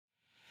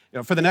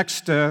For the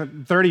next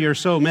 30 or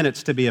so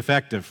minutes to be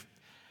effective,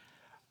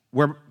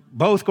 we're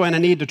both going to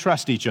need to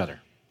trust each other.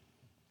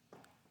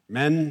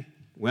 Men,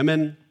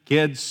 women,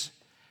 kids,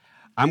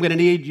 I'm going to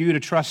need you to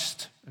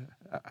trust.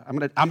 I'm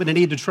going to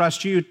need to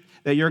trust you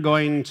that you're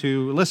going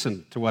to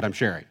listen to what I'm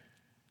sharing.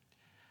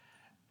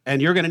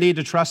 And you're going to need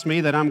to trust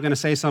me that I'm going to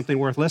say something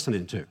worth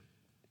listening to.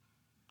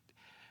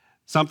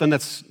 Something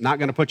that's not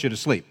going to put you to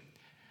sleep.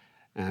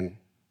 And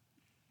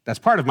that's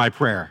part of my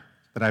prayer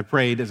that I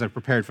prayed as I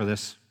prepared for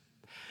this.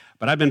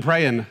 But I've been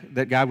praying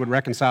that God would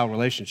reconcile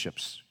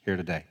relationships here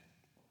today.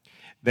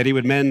 That he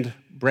would mend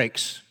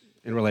breaks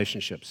in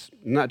relationships,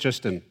 not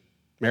just in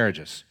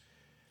marriages.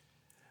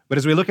 But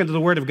as we look into the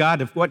Word of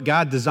God, of what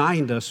God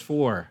designed us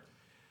for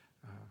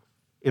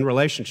in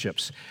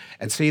relationships,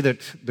 and see that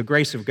the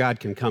grace of God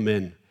can come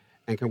in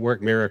and can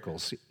work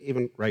miracles,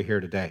 even right here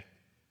today.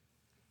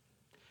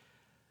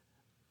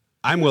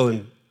 I'm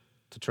willing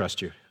to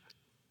trust you.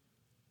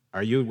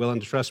 Are you willing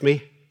to trust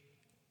me?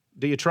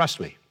 Do you trust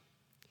me?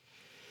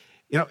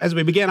 As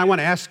we begin, I want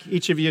to ask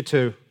each of you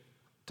to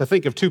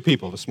think of two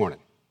people this morning.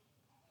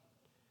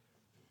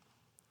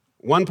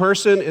 One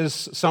person is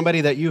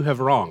somebody that you have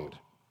wronged,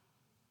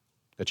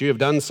 that you have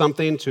done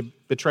something to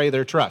betray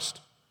their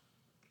trust.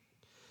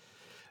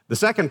 The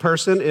second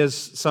person is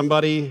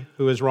somebody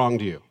who has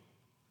wronged you,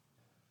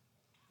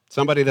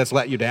 somebody that's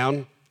let you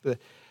down,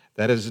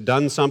 that has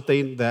done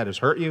something that has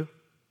hurt you,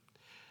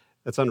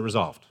 that's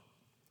unresolved.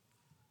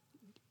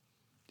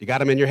 You got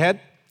them in your head?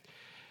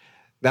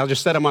 Now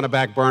just set them on a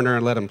back burner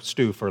and let them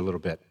stew for a little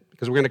bit,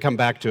 because we're going to come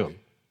back to them,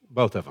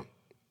 both of them.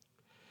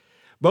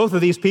 Both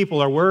of these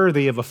people are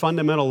worthy of a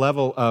fundamental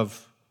level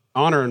of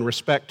honor and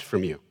respect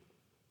from you.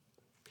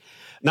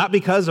 Not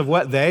because of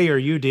what they or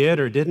you did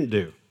or didn't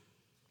do.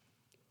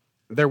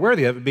 They're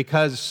worthy of it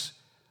because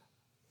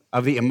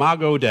of the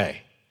Imago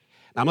Dei.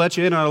 Now, I'm going to let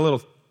you in on a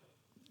little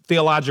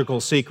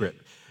theological secret.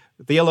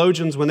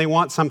 Theologians, when they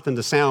want something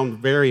to sound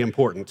very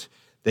important,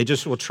 they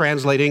just will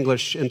translate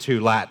English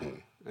into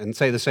Latin and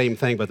say the same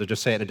thing, but they'll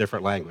just say it in a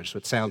different language, so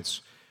it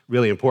sounds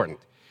really important.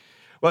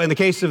 Well, in the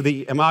case of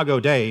the Imago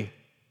Dei,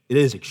 it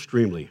is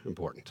extremely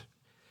important.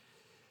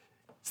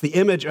 It's the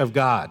image of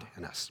God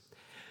in us.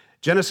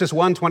 Genesis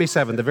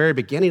 1:27, the very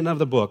beginning of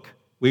the book,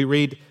 we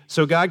read,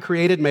 "So God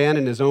created man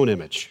in his own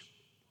image.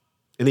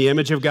 In the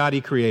image of God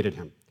he created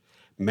him.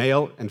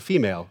 Male and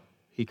female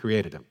he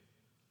created him."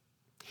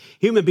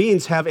 Human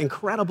beings have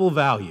incredible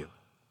value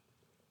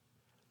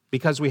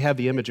because we have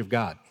the image of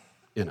God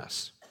in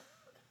us.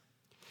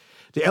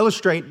 To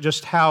illustrate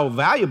just how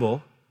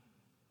valuable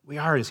we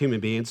are as human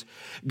beings,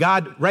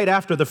 God, right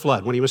after the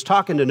flood, when he was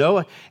talking to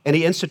Noah, and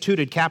he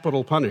instituted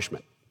capital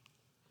punishment.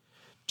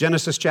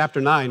 Genesis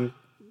chapter 9,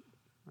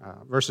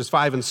 verses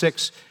 5 and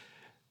 6,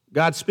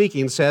 God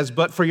speaking says,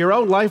 "But for your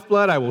own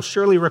lifeblood I will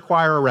surely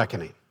require a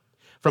reckoning.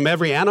 From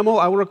every animal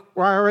I will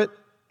require it.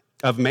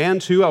 Of man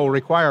too I will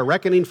require a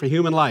reckoning for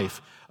human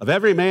life. Of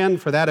every man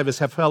for that of his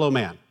fellow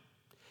man."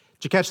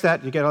 Did you catch that?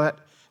 Did you get all that?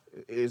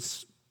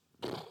 It's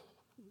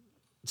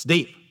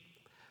deep.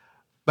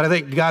 But I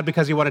think God,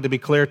 because he wanted to be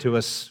clear to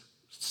us,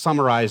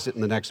 summarized it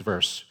in the next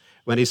verse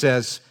when he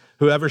says,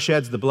 "Whoever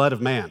sheds the blood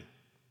of man,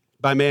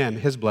 by man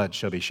his blood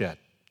shall be shed."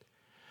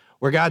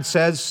 Where God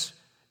says,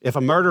 if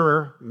a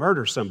murderer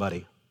murders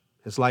somebody,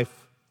 his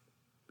life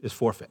is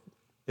forfeit.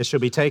 It shall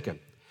be taken.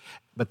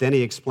 But then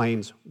he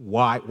explains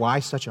why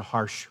such a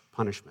harsh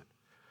punishment?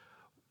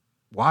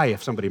 Why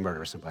if somebody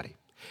murders somebody?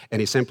 And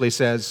he simply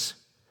says,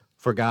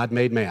 "For God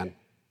made man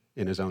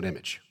in his own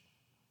image."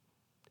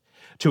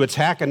 To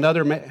attack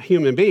another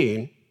human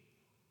being,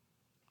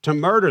 to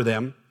murder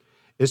them,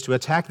 is to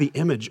attack the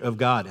image of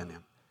God in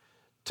them.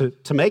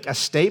 To make a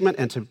statement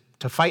and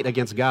to fight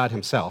against God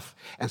himself.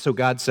 And so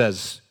God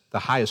says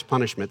the highest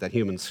punishment that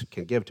humans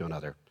can give to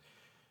another,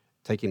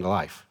 taking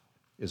life,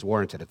 is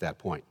warranted at that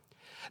point.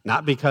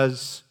 Not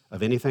because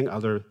of anything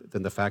other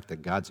than the fact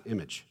that God's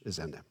image is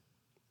in them.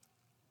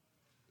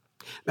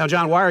 Now,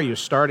 John, why are you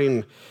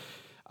starting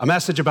a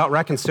message about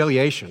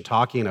reconciliation,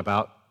 talking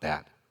about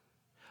that?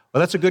 Well,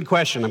 that's a good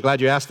question. I'm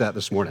glad you asked that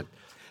this morning.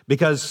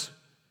 Because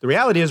the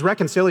reality is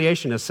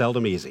reconciliation is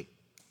seldom easy.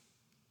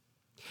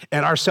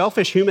 And our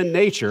selfish human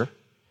nature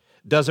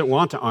doesn't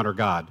want to honor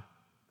God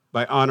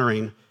by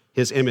honoring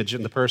his image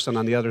in the person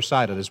on the other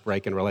side of this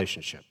break in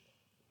relationship.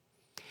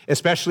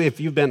 Especially if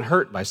you've been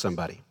hurt by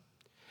somebody.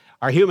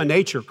 Our human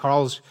nature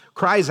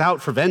cries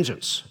out for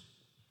vengeance.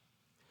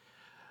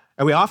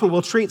 And we often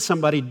will treat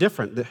somebody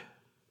different.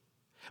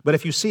 But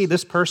if you see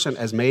this person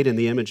as made in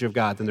the image of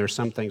God, then there's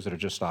some things that are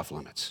just off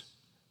limits.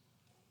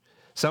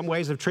 Some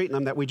ways of treating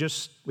them that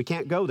we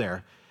can't go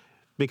there,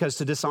 because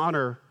to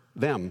dishonor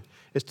them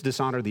is to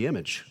dishonor the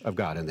image of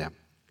God in them.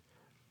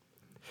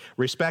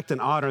 Respect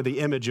and honor the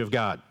image of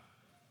God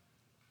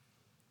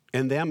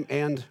in them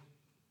and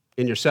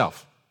in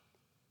yourself.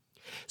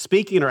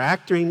 Speaking or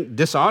acting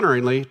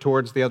dishonoringly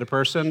towards the other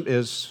person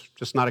is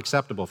just not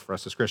acceptable for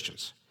us as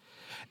Christians.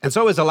 And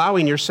so is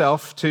allowing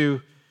yourself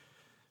to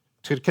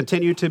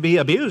continue to be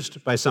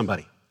abused by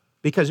somebody,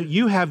 because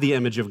you have the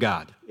image of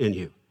God in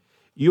you.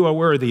 You are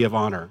worthy of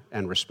honor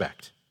and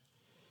respect.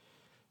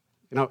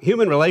 You know,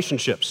 human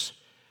relationships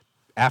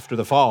after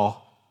the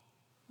fall,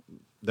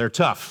 they're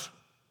tough.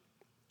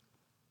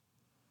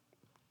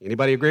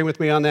 Anybody agree with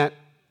me on that?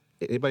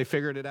 Anybody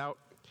figured it out?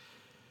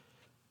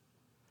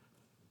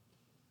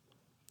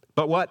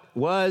 But what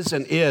was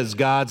and is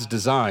God's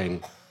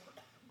design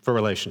for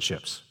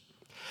relationships?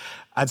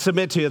 I'd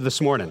submit to you this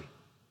morning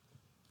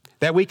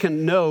that we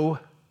can know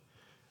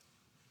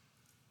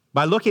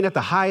by looking at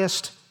the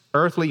highest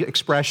earthly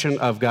expression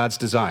of God's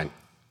design,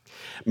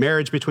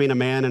 marriage between a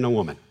man and a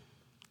woman.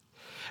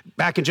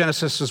 Back in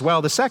Genesis as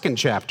well, the second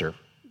chapter,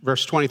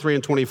 verse 23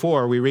 and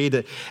 24, we read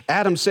that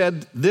Adam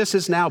said, "This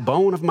is now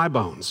bone of my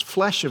bones,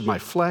 flesh of my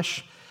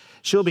flesh.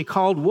 She'll be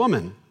called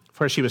woman,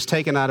 for she was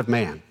taken out of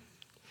man.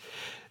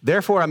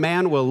 Therefore, a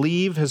man will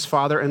leave his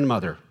father and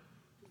mother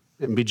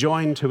and be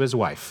joined to his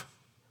wife."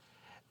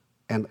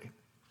 And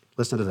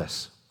listen to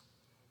this.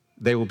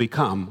 They will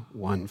become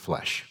one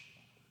flesh.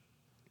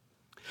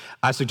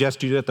 I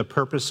suggest to you that the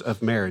purpose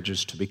of marriage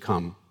is to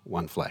become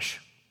one flesh,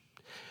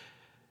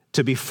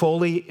 to be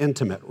fully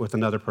intimate with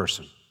another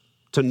person,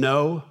 to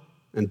know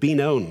and be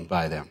known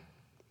by them,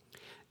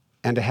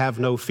 and to have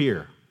no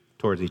fear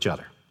towards each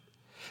other,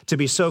 to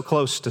be so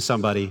close to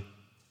somebody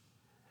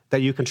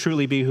that you can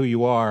truly be who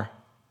you are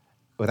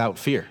without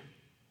fear.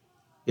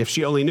 If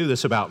she only knew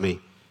this about me,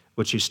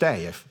 would she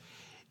stay?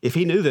 If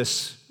he knew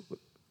this,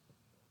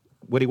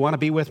 would he want to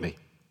be with me?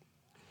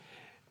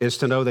 Is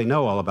to know they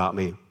know all about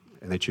me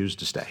and they choose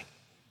to stay,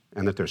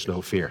 and that there's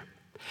no fear.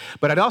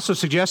 But I'd also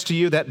suggest to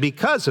you that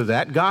because of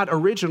that, God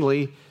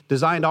originally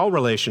designed all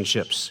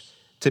relationships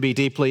to be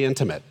deeply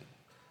intimate.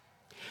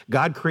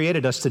 God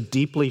created us to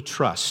deeply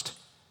trust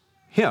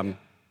him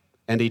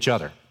and each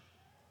other.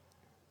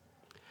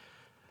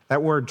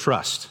 That word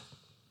trust,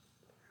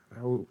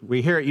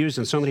 we hear it used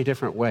in so many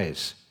different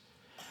ways.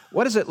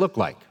 What does it look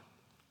like?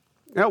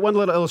 One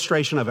little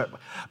illustration of it.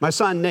 My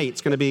son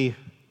Nate's going to be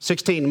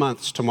 16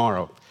 months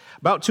tomorrow.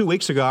 About 2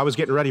 weeks ago, I was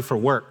getting ready for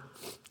work,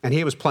 and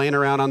he was playing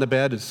around on the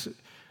bed.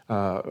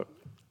 I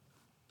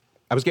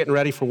was getting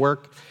ready for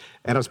work,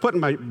 and I was putting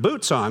my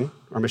boots on,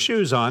 or my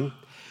shoes on,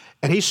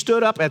 and he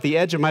stood up at the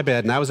edge of my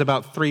bed, and I was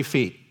about 3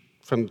 feet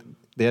from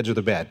the edge of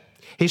the bed.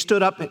 He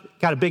stood up,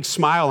 got a big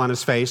smile on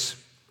his face,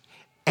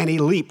 and he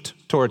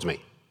leaped towards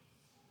me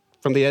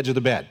from the edge of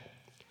the bed.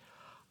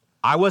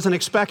 I wasn't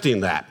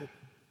expecting that.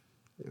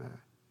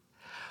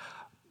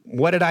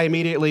 What did I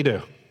immediately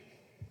do?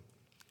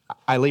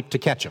 I leaped to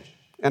catch him,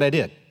 and I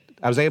did.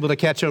 I was able to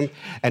catch him,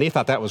 and he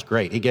thought that was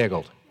great. He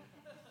giggled.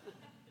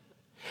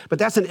 But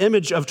that's an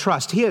image of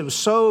trust. He was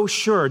so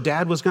sure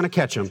Dad was going to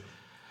catch him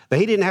that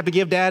he didn't have to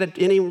give Dad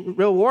any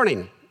real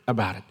warning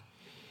about it.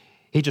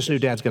 He just knew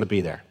Dad's going to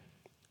be there.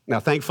 Now,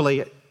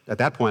 thankfully, at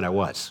that point, I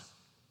was.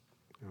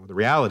 The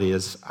reality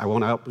is I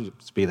won't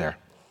always be there.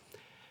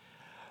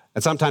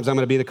 And sometimes I'm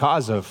going to be the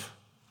cause of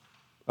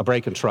a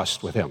break in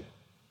trust with him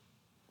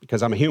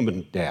because I'm a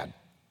human dad.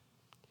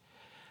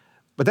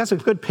 But that's a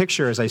good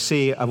picture, as I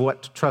see, of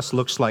what trust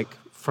looks like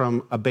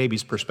from a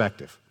baby's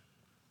perspective.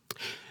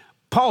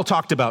 Paul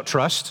talked about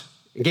trust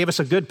and gave us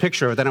a good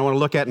picture that I want to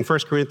look at in 1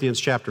 Corinthians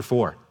chapter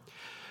 4.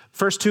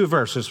 First two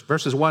verses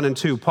 1 and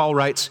 2, Paul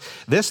writes,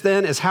 "This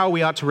then is how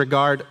you ought to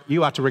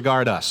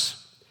regard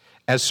us,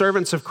 as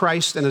servants of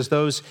Christ and as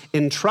those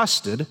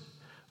entrusted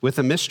with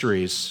the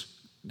mysteries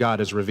God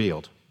has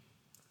revealed.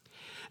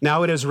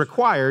 Now it is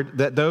required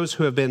that those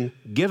who have been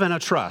given a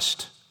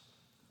trust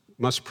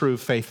must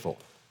prove faithful."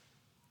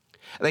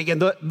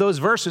 Again, those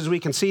verses, we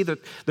can see that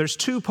there's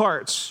two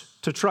parts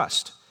to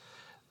trust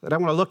that I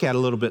want to look at a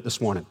little bit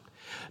this morning,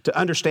 to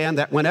understand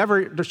that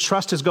whenever the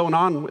trust is going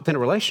on within a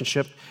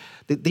relationship,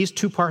 these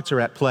two parts are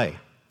at play.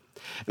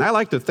 And I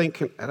like to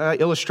think, and I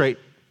illustrate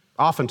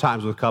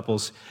oftentimes with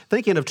couples,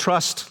 thinking of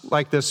trust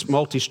like this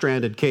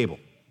multi-stranded cable.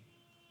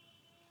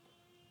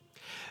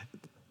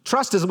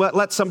 Trust is what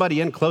lets somebody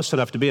in close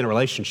enough to be in a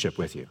relationship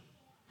with you.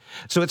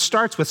 So it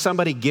starts with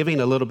somebody giving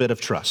a little bit of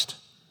trust.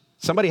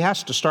 Somebody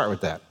has to start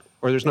with that,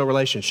 or there's no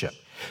relationship.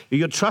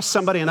 You trust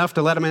somebody enough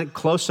to let them in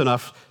close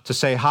enough to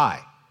say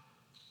hi.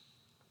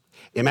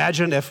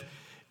 Imagine if,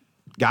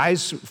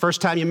 guys,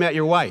 first time you met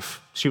your wife,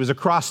 she was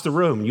across the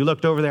room, you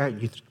looked over there and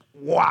you thought,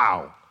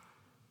 wow,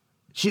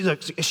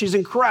 she's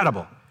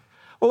incredible.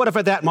 Well, what if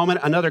at that moment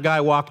another guy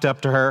walked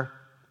up to her?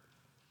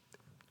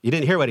 You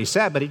didn't hear what he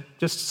said, but he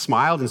just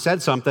smiled and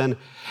said something,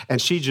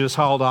 and she just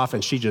hauled off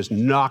and she just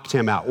knocked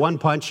him out. One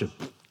punch and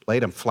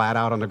laid him flat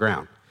out on the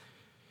ground.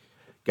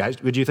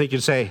 Guys, would you think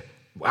you'd say,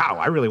 wow,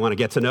 I really want to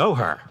get to know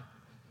her?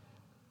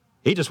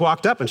 He just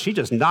walked up and she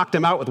just knocked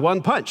him out with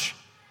one punch.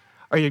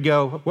 Or you'd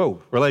go,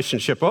 whoa,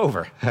 relationship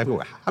over.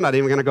 I'm not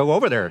even going to go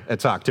over there and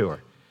talk to her.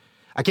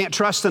 I can't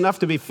trust enough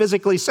to be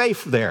physically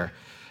safe there.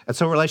 And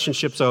so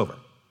relationship's over.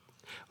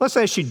 Let's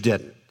say she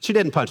didn't. She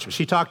didn't punch him.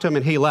 She talked to him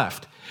and he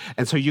left.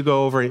 And so you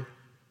go over,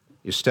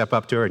 you step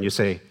up to her and you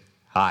say,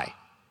 hi.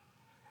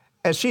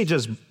 And she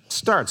just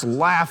starts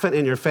laughing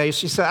in your face.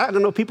 She said, I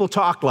don't know, people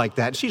talk like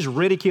that. She's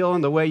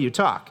ridiculing the way you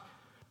talk.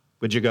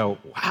 Would you go,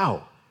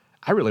 wow,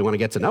 I really want to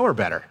get to know her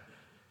better?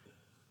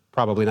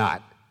 Probably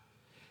not.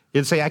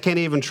 You'd say, I can't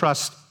even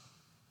trust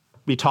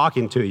be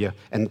talking to you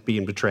and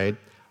being betrayed,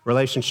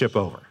 relationship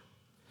over.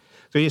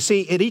 So you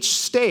see, at each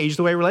stage,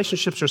 the way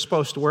relationships are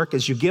supposed to work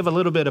is you give a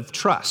little bit of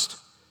trust,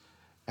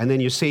 and then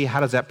you see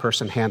how does that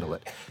person handle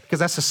it. Because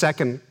that's the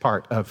second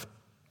part of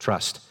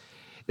trust,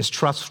 is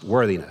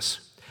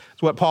trustworthiness.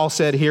 It's what Paul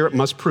said here, it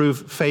must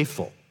prove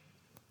faithful.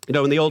 You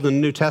know, in the Old and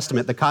New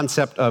Testament, the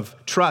concept of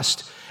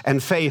trust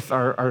and faith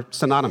are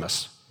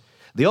synonymous.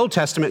 The Old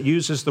Testament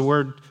uses the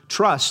word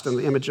trust and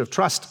the image of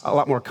trust a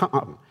lot more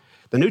common.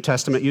 The New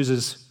Testament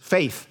uses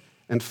faith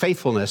and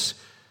faithfulness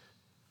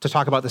to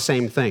talk about the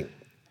same thing.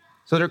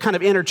 So they're kind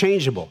of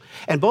interchangeable.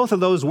 And both of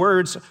those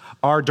words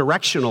are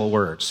directional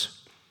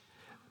words.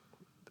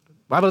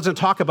 The Bible doesn't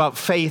talk about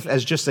faith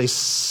as just a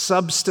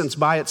substance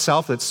by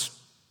itself that's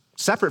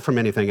separate from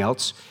anything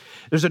else.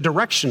 There's a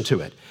direction to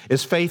it.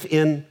 Is faith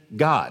in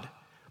God?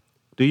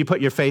 Do you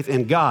put your faith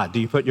in God? Do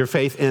you put your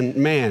faith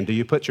in man? Do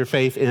you put your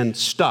faith in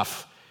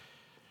stuff?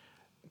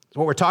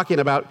 What we're talking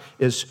about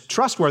is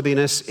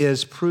trustworthiness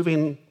is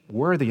proving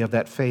worthy of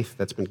that faith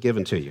that's been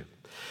given to you.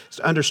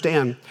 So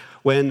understand,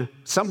 when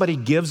somebody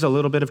gives a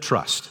little bit of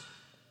trust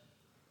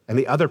and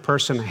the other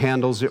person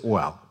handles it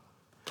well,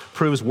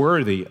 proves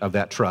worthy of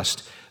that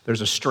trust,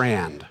 there's a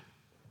strand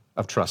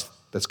of trust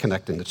that's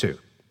connecting the two.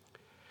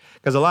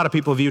 Because a lot of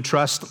people view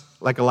trust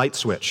like a light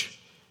switch,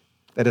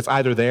 that it's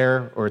either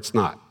there or it's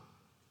not.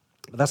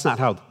 But that's not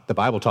how the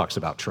Bible talks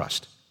about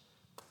trust.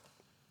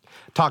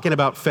 Talking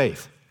about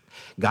faith,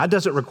 God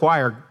doesn't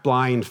require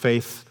blind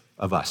faith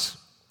of us.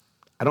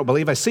 I don't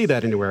believe I see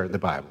that anywhere in the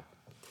Bible.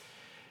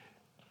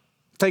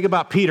 Think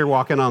about Peter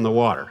walking on the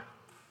water.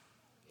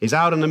 He's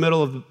out in the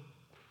middle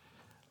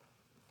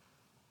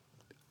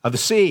of the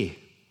sea,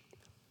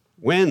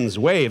 winds,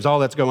 waves, all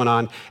that's going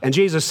on, and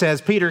Jesus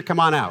says, Peter, come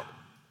on out.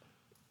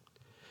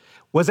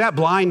 Was that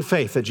blind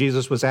faith that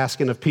Jesus was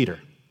asking of Peter?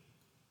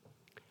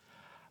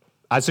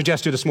 I'd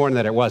suggest to you this morning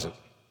that it wasn't.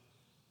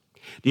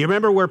 Do you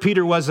remember where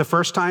Peter was the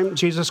first time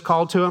Jesus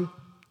called to him?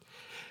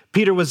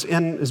 Peter was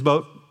in his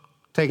boat,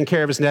 taking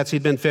care of his nets.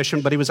 He'd been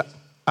fishing, but he was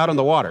out on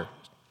the water.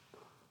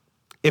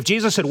 If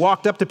Jesus had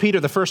walked up to Peter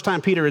the first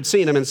time Peter had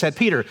seen him and said,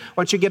 Peter,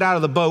 why don't you get out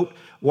of the boat,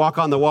 walk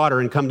on the water,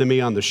 and come to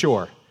me on the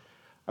shore?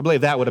 I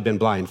believe that would have been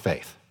blind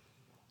faith.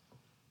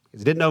 He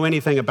didn't know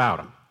anything about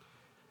him.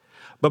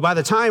 But by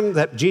the time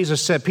that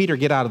Jesus said, Peter,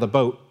 get out of the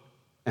boat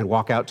and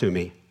walk out to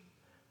me,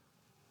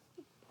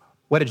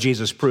 what had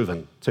Jesus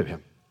proven to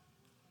him?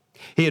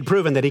 He had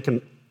proven that he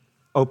can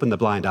open the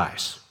blind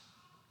eyes,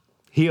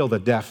 heal the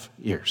deaf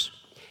ears.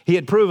 He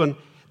had proven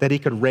that he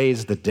could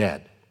raise the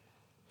dead.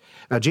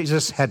 Now,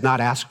 Jesus had not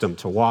asked him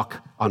to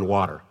walk on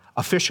water,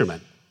 a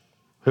fisherman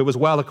who was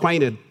well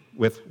acquainted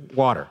with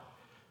water.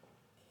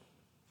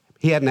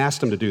 He hadn't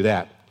asked him to do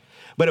that.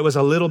 But it was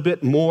a little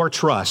bit more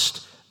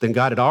trust than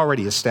God had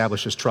already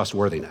established his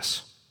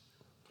trustworthiness.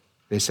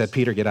 They said,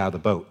 Peter, get out of the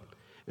boat.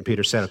 And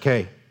Peter said,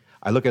 okay.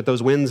 I look at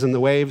those winds and the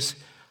waves,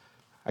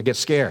 I get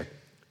scared.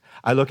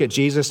 I look at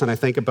Jesus and I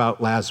think about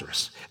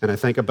Lazarus, and I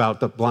think about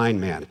the blind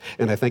man,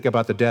 and I think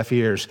about the deaf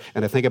ears,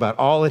 and I think about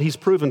all that he's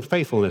proven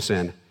faithfulness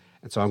in,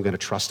 and so I'm going to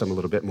trust him a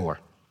little bit more.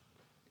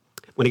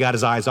 When he got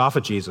his eyes off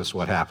of Jesus,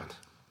 what happened?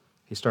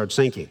 He started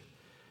sinking.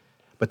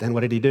 But then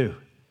what did he do?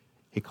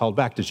 He called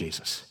back to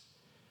Jesus.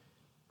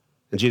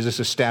 And Jesus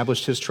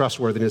established his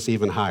trustworthiness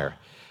even higher.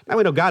 Now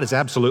we know God is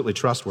absolutely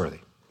trustworthy,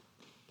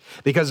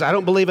 because I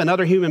don't believe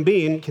another human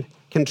being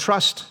can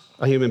trust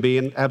a human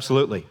being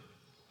absolutely.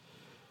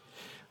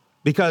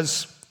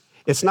 Because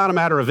it's not a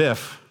matter of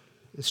if,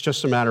 it's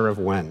just a matter of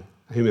when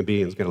a human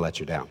being is going to let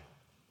you down.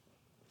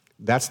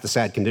 That's the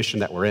sad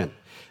condition that we're in.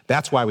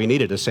 That's why we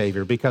needed a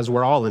Savior, because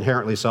we're all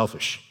inherently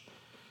selfish.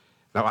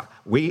 Now,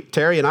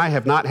 Terry and I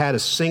have not had a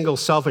single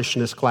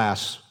selfishness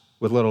class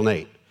with little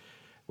Nate.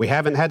 We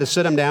haven't had to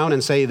sit him down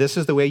and say, this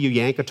is the way you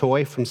yank a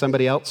toy from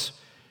somebody else,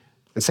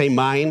 and say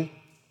mine.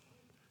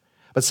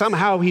 But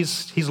somehow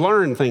he's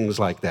learned things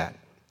like that.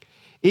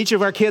 Each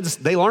of our kids,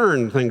 they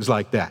learn things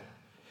like that.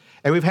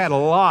 And we've had a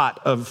lot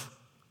of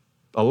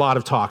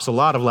talks, a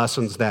lot of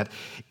lessons that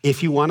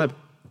if you want to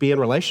be in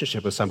a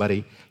relationship with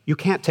somebody, you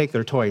can't take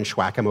their toy and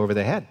schwack them over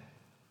the head.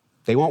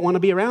 They won't want to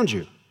be around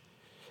you,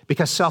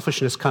 because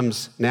selfishness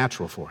comes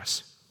natural for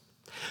us.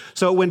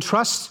 So when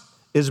trust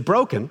is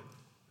broken,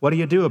 what do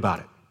you do about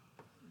it?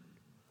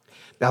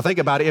 Now think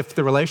about it. If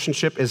the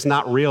relationship is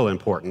not real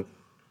important,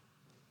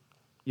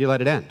 you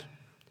let it end.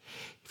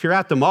 If you're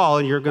at the mall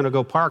and you're going to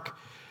go park,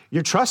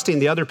 you're trusting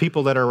the other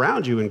people that are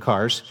around you in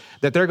cars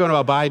that they're going to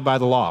abide by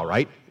the law,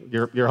 right?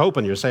 You're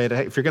hoping, you're saying,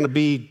 hey, if you're going to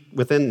be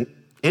within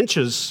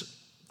inches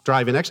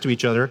driving next to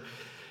each other,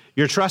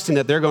 you're trusting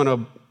that they're going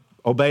to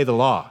obey the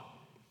law.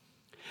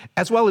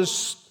 As well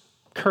as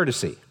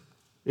courtesy.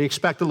 You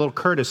expect a little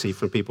courtesy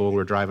from people when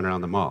we're driving around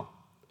the mall.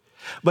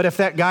 But if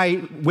that guy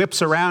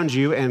whips around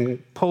you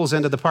and pulls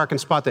into the parking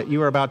spot that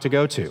you are about to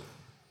go to,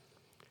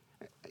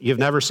 you've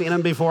never seen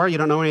him before, you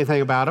don't know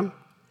anything about him,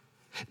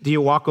 do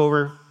you walk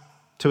over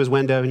to his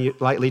window and you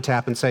lightly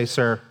tap and say,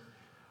 sir,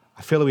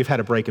 I feel that we've had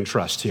a break in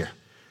trust here.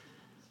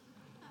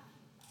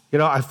 You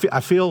know,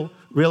 I feel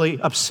really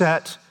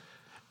upset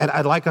and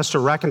I'd like us to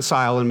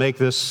reconcile and make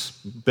this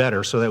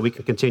better so that we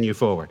can continue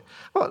forward.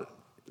 Well,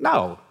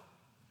 no.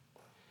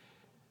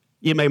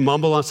 You may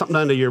mumble on something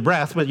under your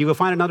breath, but you go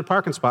find another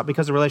parking spot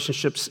because the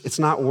relationships, it's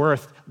not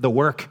worth the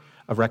work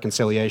of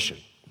reconciliation.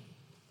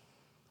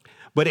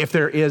 But if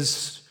there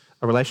is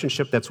a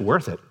relationship that's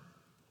worth it,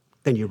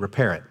 then you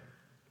repair it.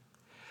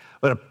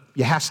 But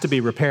it has to be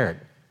repaired.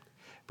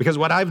 Because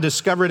what I've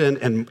discovered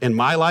in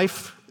my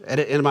life and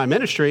in my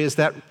ministry is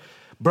that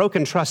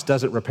broken trust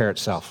doesn't repair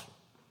itself.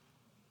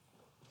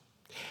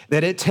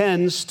 That it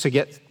tends to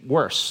get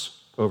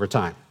worse over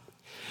time.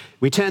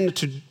 We tend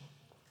to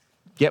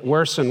get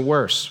worse and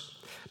worse.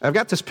 I've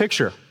got this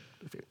picture.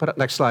 Put up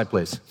next slide,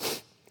 please.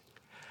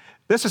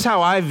 This is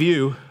how I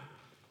view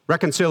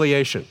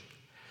reconciliation.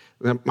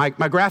 My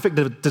graphic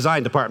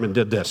design department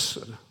did this.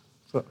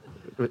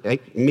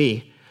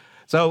 Me.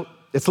 So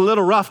it's a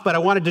little rough, but I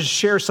wanted to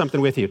share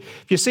something with you.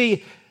 You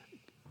see,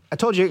 I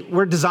told you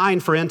we're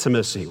designed for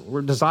intimacy.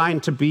 We're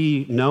designed to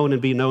be known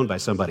and be known by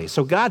somebody.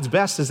 So God's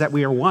best is that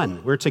we are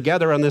one. We're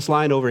together on this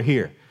line over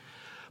here.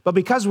 But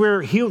because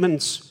we're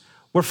humans,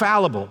 we're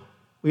fallible.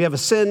 We have a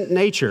sin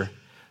nature.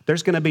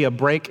 There's going to be a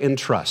break in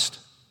trust.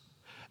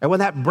 And when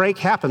that break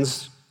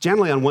happens,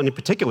 generally on one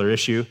particular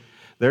issue,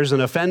 there's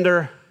an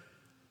offender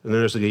and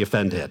there's the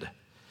offended.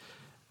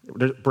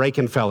 There's break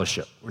in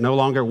fellowship. We're no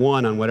longer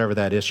one on whatever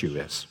that issue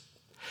is.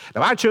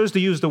 Now, I chose to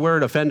use the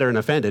word offender and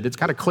offended. It's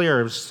kind of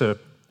clear as to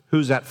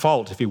who's at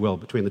fault, if you will,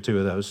 between the two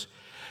of those.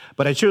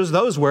 But I chose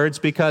those words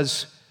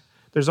because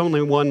there's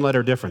only one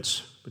letter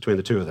difference between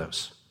the two of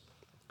those.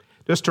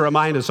 Just to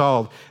remind us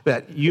all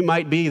that you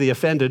might be the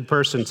offended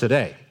person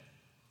today,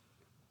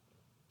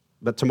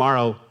 but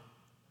tomorrow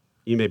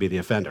you may be the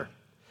offender.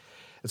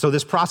 And so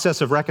this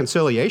process of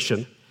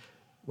reconciliation,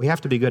 we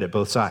have to be good at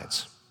both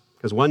sides.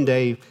 Because one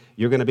day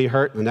you're going to be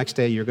hurt, and the next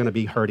day you're going to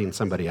be hurting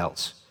somebody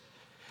else.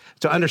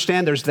 To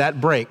understand there's that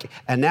break,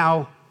 and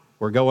now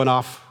we're going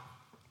off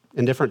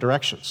in different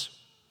directions.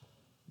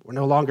 We're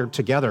no longer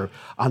together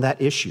on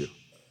that issue,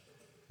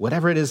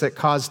 whatever it is that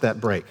caused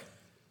that break.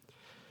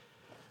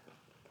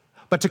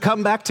 But to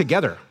come back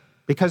together,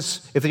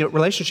 because if the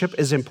relationship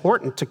is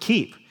important to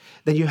keep,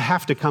 then you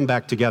have to come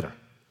back together.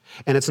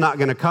 And it's not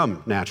going to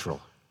come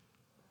natural.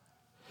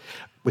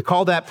 We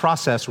call that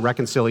process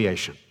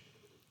reconciliation.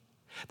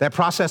 That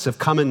process of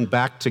coming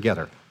back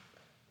together.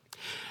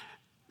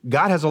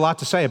 God has a lot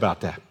to say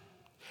about that.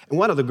 And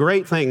one of the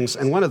great things,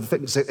 and one of the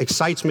things that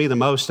excites me the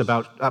most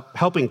about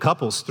helping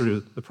couples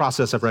through the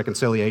process of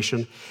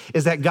reconciliation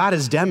is that God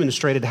has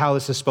demonstrated how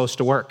this is supposed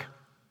to work,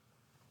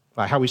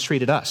 by how he's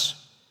treated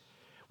us.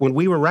 When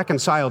we were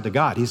reconciled to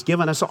God, he's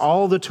given us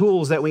all the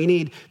tools that we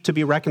need to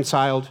be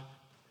reconciled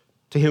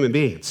to human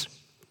beings.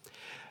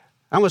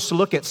 I want us to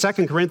look at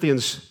 2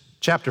 Corinthians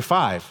chapter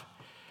 5,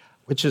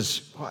 which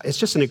is, it's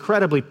just an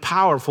incredibly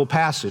powerful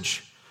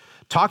passage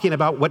talking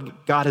about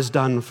what God has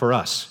done for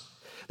us.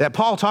 That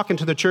Paul, talking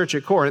to the church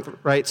at Corinth,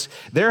 writes,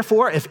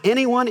 "Therefore, if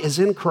anyone is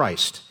in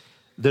Christ,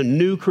 the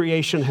new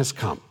creation has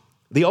come.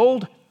 The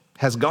old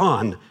has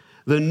gone,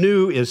 the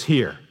new is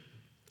here.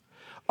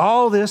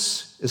 All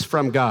this is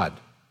from God,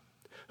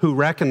 who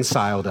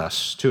reconciled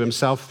us to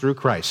himself through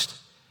Christ.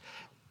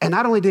 And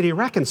not only did he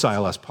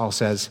reconcile us," Paul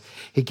says,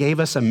 "he gave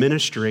us a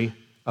ministry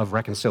of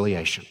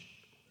reconciliation."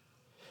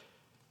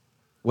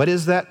 What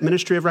is that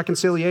ministry of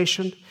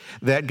reconciliation?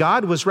 That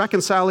God was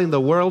reconciling the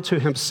world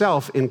to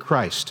himself in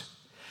Christ,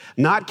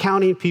 not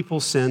counting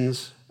people's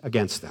sins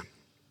against them.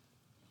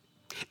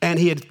 And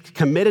he had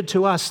committed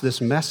to us this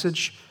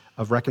message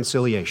of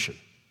reconciliation.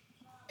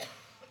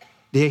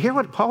 Do you hear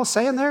what Paul's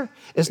saying there?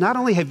 Is not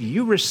only have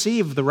you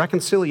received the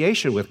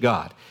reconciliation with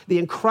God, the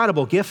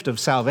incredible gift of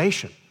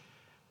salvation,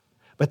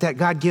 but that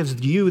God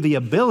gives you the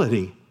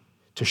ability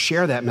to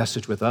share that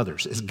message with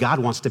others, as God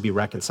wants to be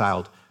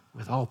reconciled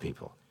with all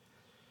people.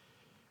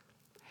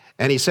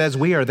 And he says,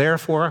 we are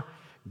therefore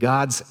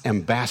God's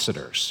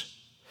ambassadors,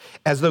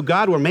 as though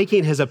God were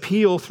making his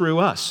appeal through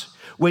us.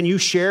 When you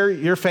share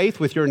your faith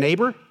with your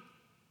neighbor,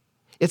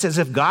 it's as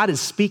if God is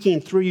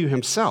speaking through you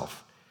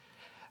himself.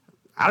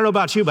 I don't know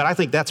about you, but I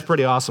think that's a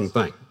pretty awesome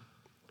thing.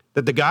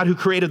 That the God who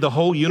created the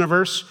whole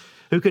universe,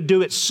 who could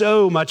do it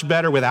so much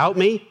better without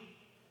me,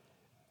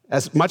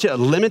 as much a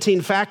limiting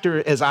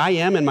factor as I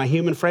am in my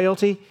human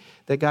frailty,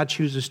 that God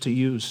chooses to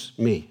use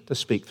me, to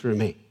speak through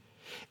me.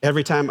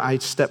 Every time I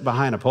step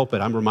behind a pulpit,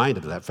 I'm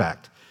reminded of that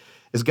fact,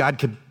 as God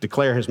could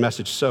declare his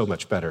message so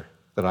much better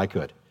than I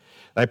could.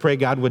 I pray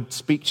God would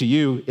speak to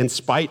you in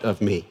spite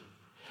of me,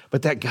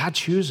 but that God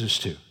chooses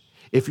to.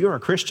 If you're a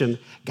Christian,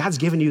 God's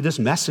given you this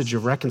message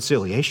of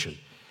reconciliation,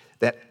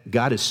 that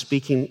God is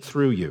speaking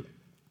through you.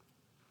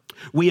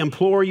 We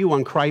implore you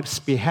on Christ's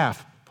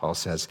behalf, Paul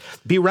says,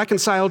 be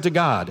reconciled to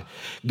God.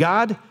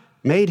 God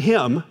made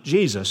him,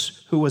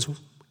 Jesus, who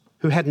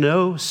had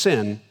no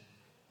sin,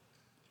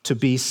 to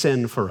be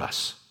sin for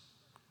us,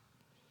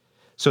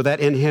 so that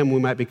in him we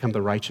might become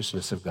the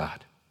righteousness of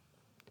God.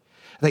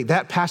 I think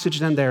that passage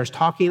then there is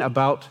talking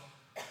about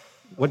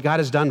what God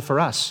has done for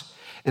us.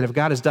 And if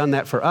God has done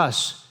that for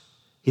us,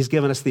 he's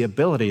given us the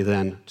ability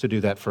then to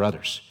do that for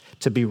others,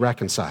 to be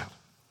reconciled.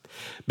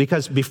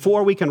 Because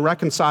before we can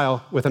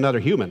reconcile with another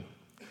human,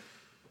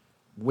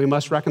 we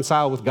must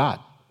reconcile with God.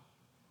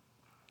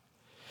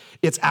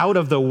 It's out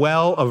of the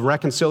well of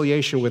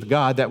reconciliation with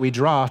God that we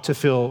draw to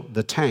fill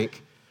the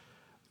tank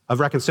of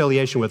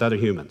reconciliation with other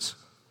humans.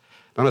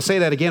 I'm going to say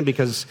that again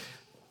because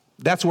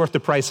that's worth the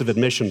price of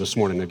admission this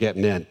morning of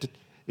getting in.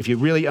 If you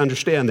really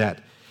understand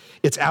that,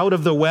 it's out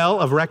of the well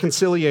of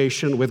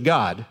reconciliation with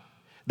God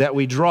that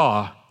we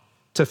draw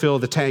to fill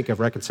the tank of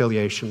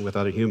reconciliation with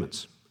other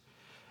humans.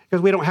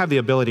 Because we don't have the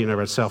ability in of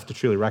ourselves to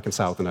truly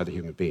reconcile with another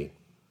human being,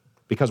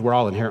 because we're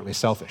all inherently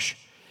selfish.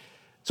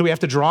 So we have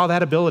to draw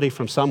that ability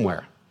from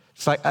somewhere.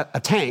 It's like a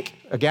tank,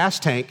 a gas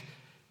tank,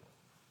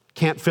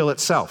 can't fill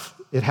itself.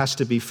 It has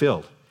to be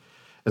filled.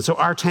 And so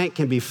our tank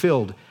can be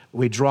filled.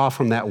 We draw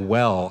from that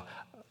well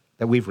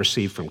that we've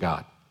received from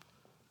God.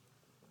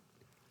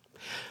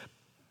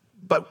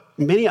 But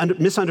many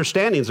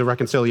misunderstandings of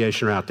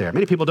reconciliation are out there.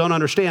 Many people don't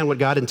understand what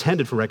God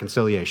intended for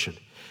reconciliation.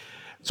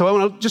 So I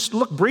want to just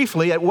look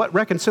briefly at what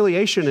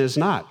reconciliation is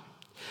not.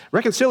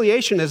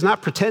 Reconciliation is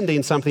not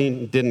pretending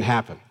something didn't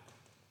happen.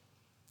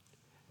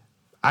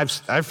 I've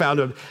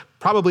found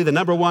probably the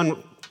number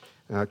one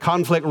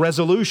conflict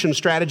resolution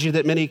strategy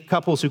that many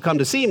couples who come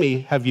to see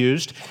me have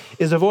used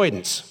is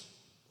avoidance.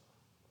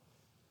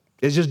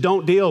 It's just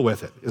don't deal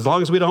with it. As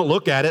long as we don't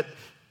look at it,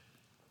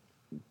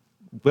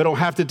 we don't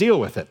have to deal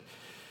with it.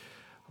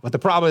 But the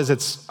problem is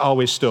it's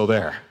always still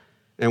there.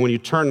 And when you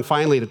turn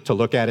finally to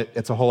look at it,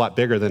 it's a whole lot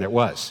bigger than it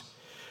was.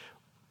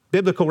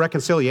 Biblical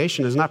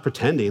reconciliation is not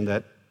pretending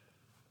that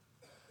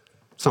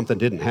something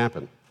didn't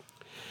happen.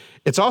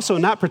 It's also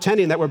not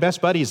pretending that we're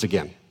best buddies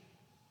again.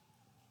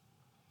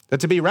 That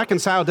to be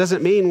reconciled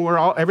doesn't mean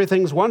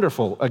everything's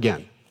wonderful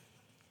again.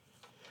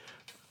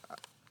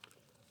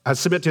 I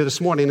submit to you this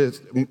morning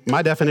is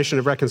my definition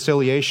of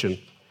reconciliation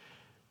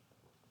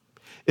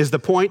is the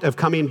point of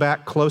coming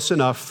back close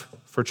enough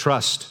for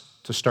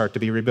trust to start to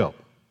be rebuilt.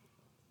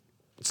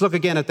 Let's look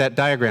again at that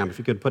diagram, if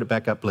you could put it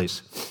back up,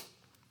 please.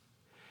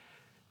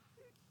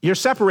 You're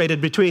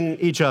separated between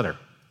each other.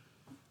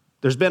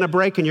 There's been a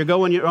break and you're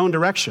going your own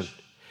direction.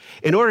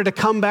 In order to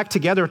come back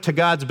together to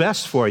God's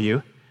best for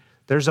you,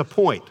 there's a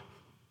point.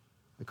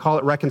 We call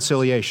it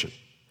reconciliation.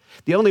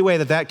 The only way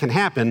that that can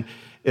happen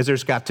is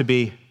there's got to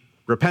be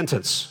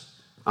repentance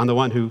on the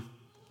one who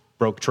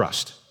broke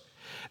trust.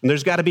 And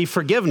there's got to be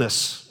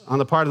forgiveness on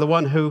the part of the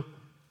one who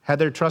had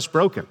their trust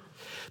broken.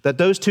 That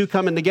those two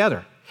coming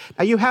together.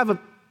 Now you have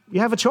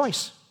a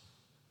choice.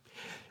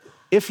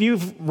 If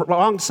you've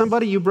wronged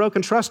somebody, you've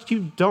broken trust,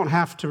 you don't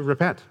have to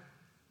repent.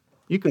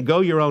 You can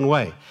go your own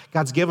way.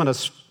 God's given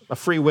us a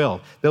free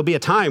will. There'll be a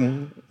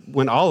time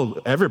when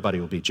everybody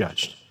will be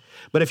judged.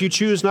 But if you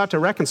choose not to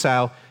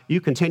reconcile,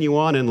 you continue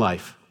on in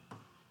life,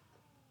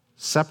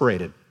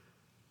 separated.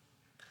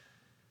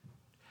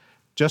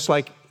 Just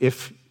like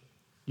if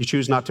you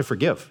choose not to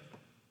forgive,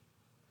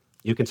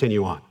 you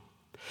continue on.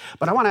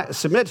 But I want to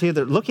submit to you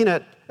that looking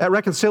at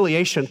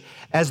reconciliation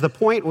as the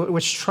point at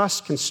which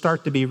trust can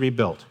start to be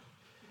rebuilt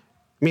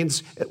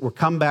means we're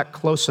come back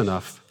close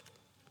enough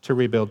to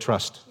rebuild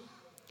trust.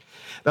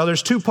 Now,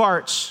 there's two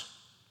parts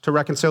to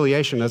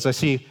reconciliation, as I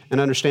see and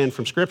understand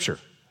from Scripture.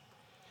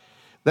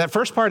 That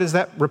first part is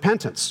that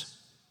repentance.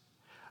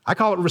 I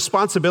call it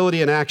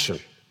responsibility in action.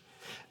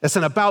 It's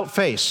an about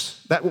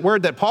face. That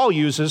word that Paul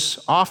uses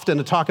often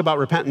to talk about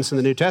repentance in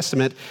the New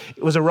Testament,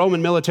 it was a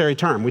Roman military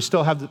term. We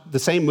still have the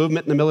same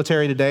movement in the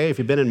military today. If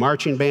you've been in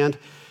marching band,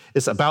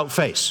 it's about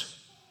face.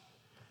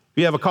 If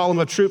you have a column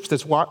of troops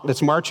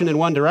that's marching in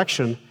one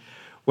direction,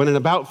 when an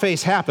about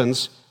face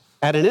happens,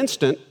 at an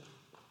instant,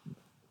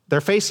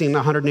 they're facing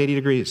 180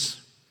 degrees.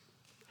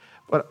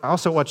 But I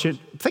also want you to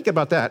think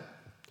about that.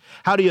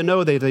 How do you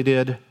know they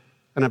did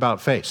an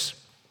about face?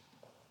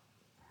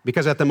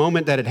 Because at the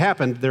moment that it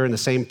happened, they're in the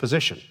same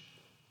position.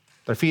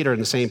 Their feet are in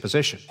the same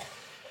position.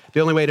 The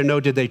only way to know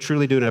did they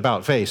truly do an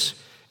about face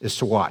is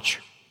to watch,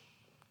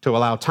 to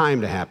allow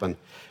time to happen,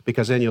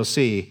 because then you'll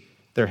see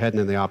they're heading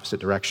in the opposite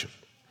direction.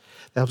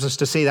 That helps us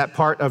to see that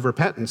part of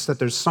repentance, that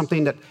there's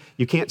something that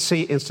you can't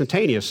see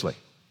instantaneously,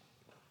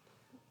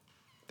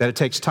 that it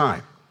takes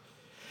time.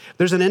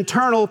 There's an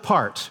internal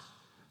part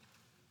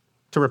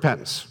to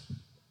repentance,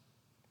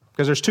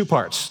 because there's two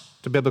parts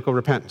to biblical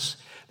repentance.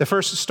 The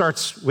first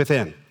starts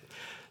within.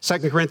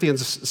 2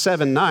 Corinthians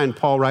 7:9,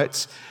 Paul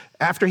writes,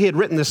 after he had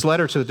written this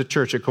letter to the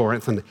church at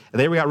Corinth, and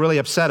they got really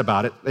upset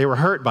about it, they were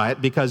hurt by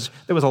it because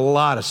there was a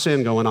lot of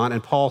sin going on,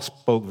 and Paul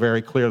spoke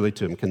very clearly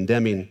to them,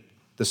 condemning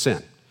the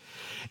sin.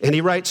 And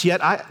he writes,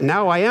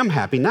 now I am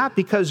happy, not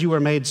because you were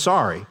made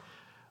sorry,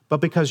 but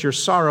because your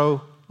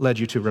sorrow led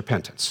you to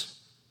repentance.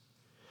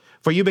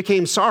 For you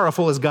became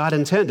sorrowful as God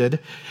intended,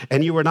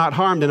 and you were not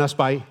harmed in us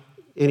by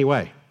any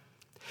way.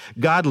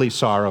 Godly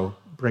sorrow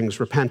brings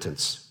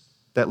repentance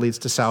that leads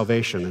to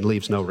salvation and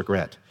leaves no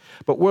regret.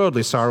 But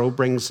worldly sorrow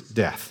brings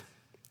death.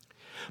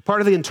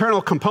 Part of the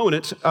internal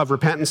component of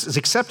repentance is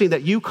accepting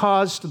that you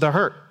caused the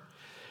hurt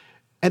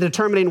and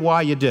determining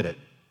why you did it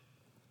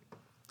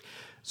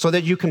so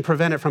that you can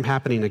prevent it from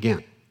happening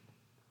again.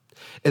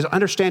 Is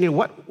understanding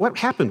what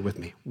happened with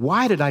me.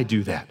 Why did I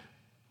do that?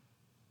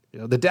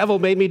 The devil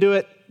made me do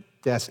it.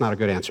 That's not a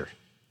good answer,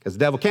 because the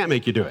devil can't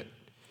make you do it.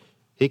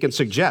 He can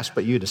suggest,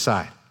 but you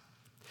decide.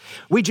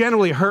 We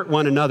generally hurt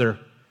one another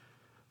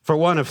for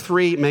one of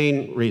three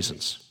main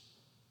reasons.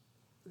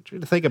 I want you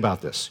to think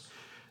about this.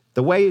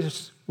 The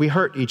ways we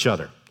hurt each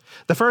other.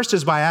 The first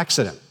is by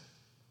accident,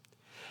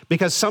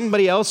 because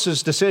somebody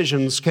else's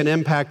decisions can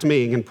impact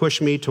me and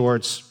push me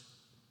towards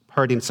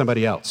hurting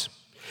somebody else.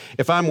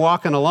 If I'm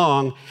walking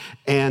along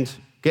and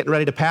getting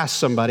ready to pass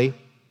somebody,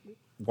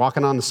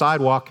 walking on the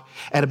sidewalk,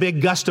 and a big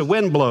gust of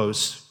wind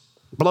blows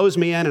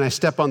me in and I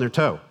step on their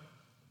toe.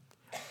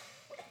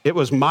 It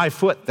was my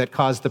foot that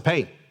caused the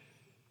pain.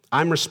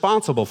 I'm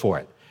responsible for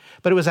it,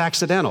 but it was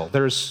accidental.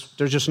 There's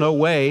just no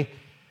way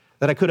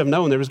that I could have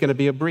known there was going to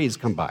be a breeze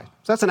come by.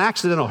 So that's an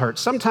accidental hurt.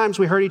 Sometimes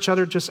we hurt each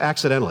other just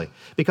accidentally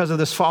because of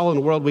this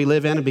fallen world we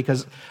live in and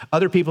because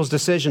other people's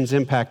decisions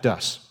impact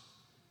us.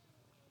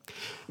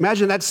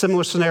 Imagine that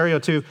similar scenario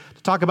to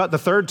talk about the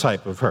third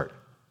type of hurt.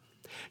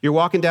 You're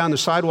walking down the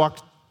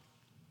sidewalk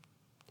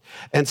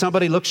and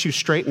somebody looks you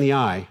straight in the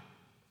eye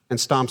and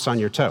stomps on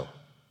your toe.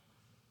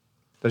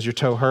 Does your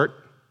toe hurt?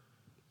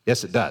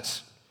 Yes, it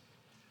does.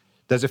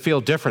 Does it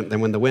feel different than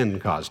when the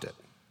wind caused it?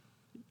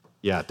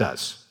 Yeah, it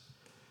does,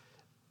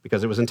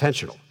 because it was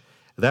intentional.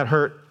 That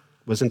hurt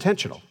was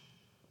intentional.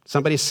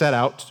 Somebody set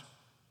out,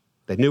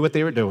 they knew what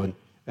they were doing,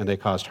 and they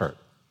caused hurt.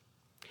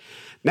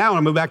 Now I want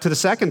to move back to the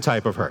second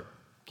type of hurt.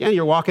 Again,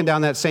 you're walking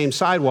down that same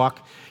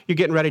sidewalk, you're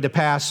getting ready to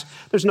pass,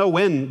 there's no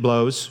wind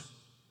blows,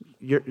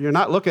 you're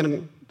not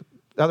looking,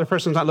 the other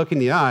person's not looking in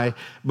the eye,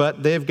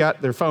 but they've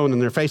got their phone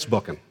and they're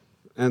Facebooking,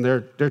 and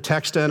they're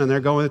texting, and they're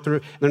going through,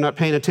 and they're not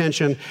paying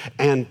attention,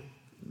 and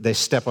they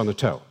step on the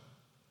toe.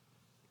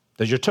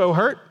 Does your toe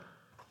hurt?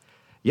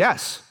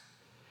 Yes.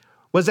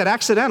 Was it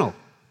accidental?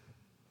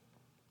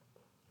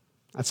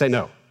 I'd say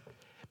no,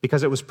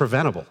 because it was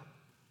preventable.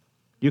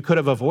 You could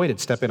have avoided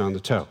stepping on the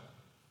toe.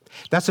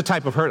 That's the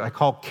type of hurt I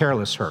call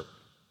careless hurt.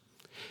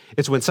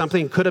 It's when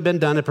something could have been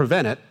done to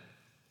prevent it,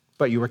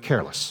 but you were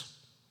careless.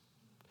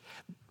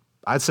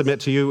 I'd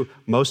submit to you,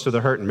 most of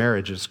the hurt in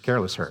marriage is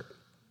careless hurt.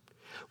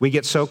 We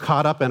get so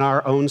caught up in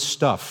our own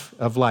stuff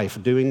of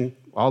life, doing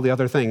all the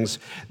other things,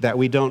 that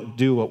we don't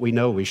do what we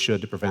know we should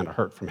to prevent a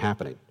hurt from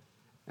happening.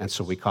 And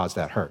so we cause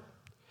that hurt.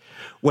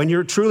 When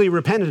you're truly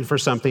repentant for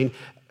something,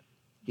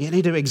 you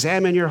need to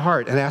examine your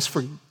heart and ask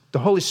for the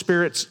Holy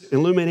Spirit's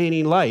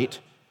illuminating light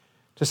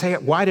to say,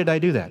 why did I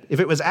do that? If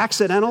it was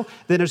accidental,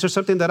 then is there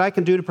something that I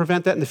can do to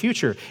prevent that in the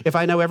future? If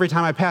I know every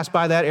time I pass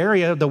by that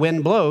area, the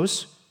wind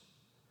blows,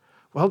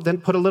 well, then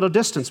put a little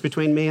distance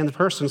between me and the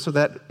person so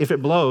that if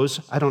it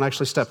blows, I don't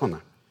actually step on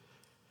them.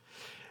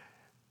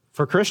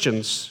 For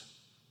Christians,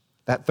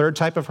 that third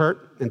type of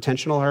hurt,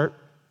 intentional hurt,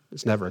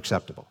 is never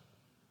acceptable.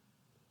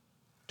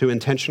 To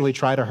intentionally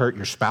try to hurt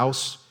your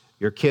spouse,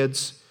 your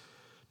kids,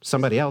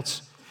 somebody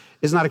else,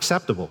 is not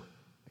acceptable.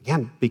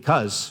 Again,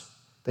 because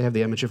they have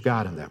the image of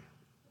God in them.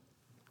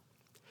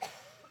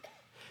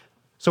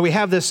 So we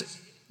have this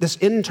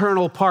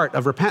internal part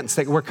of repentance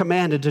that we're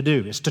commanded to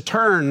do, is to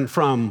turn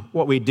from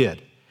what we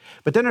did.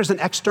 But then there's an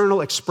external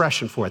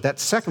expression for it, that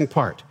second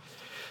part.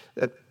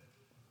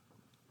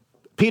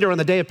 Peter on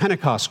the day of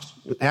Pentecost,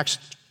 Acts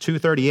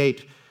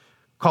 2:38,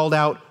 called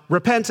out,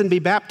 "Repent and be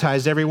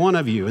baptized, every one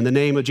of you, in the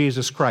name of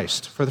Jesus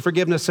Christ, for the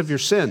forgiveness of your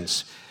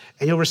sins,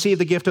 and you'll receive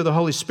the gift of the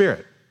Holy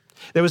Spirit."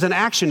 There was an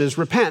action as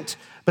repent,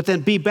 but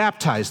then be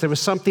baptized. There was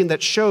something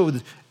that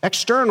showed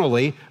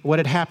externally what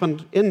had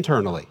happened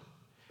internally.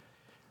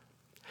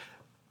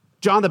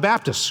 John the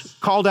Baptist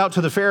called out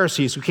to the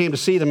Pharisees who came to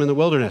see them in the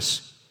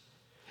wilderness,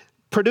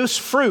 "Produce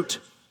fruit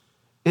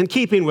in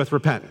keeping with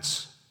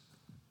repentance."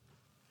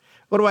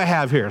 What do I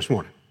have here this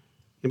morning?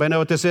 Anybody know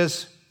what this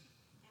is?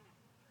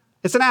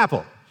 It's an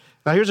apple.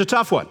 Now here's a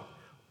tough one.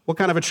 What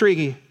kind of a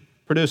tree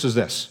produces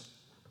this?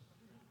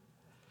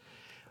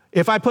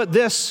 If I put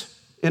this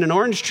in an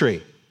orange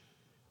tree,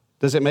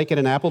 does it make it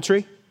an apple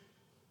tree?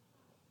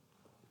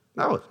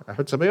 No, I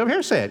heard somebody over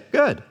here say it.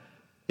 Good.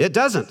 It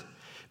doesn't,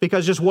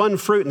 because just one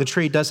fruit in the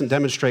tree doesn't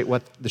demonstrate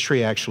what the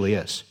tree actually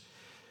is.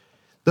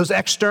 Those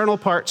external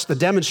parts, the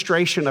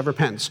demonstration of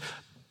repentance.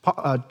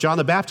 John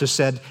the Baptist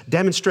said,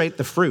 demonstrate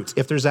the fruit.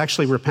 If there's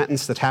actually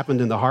repentance that happened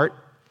in the heart,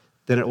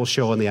 then it will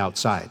show on the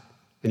outside,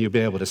 and you'll be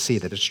able to see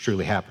that it's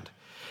truly happened.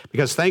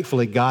 Because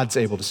thankfully, God's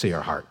able to see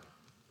our heart.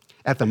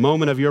 At the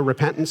moment of your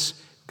repentance,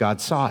 God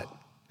saw it,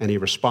 and he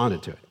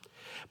responded to it.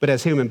 But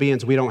as human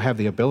beings, we don't have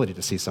the ability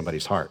to see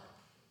somebody's heart.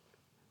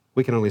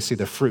 We can only see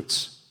the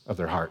fruits of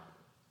their heart.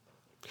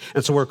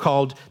 And so we're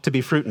called to be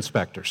fruit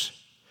inspectors,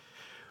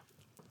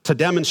 to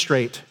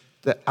demonstrate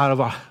that out of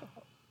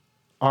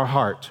our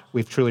heart,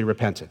 we've truly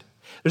repented.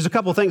 There's a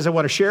couple things I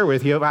want to share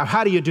with you about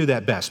how do you do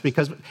that best,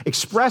 because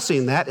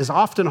expressing that is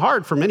often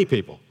hard for many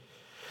people.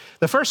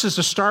 The first is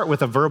to start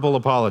with a verbal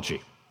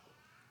apology.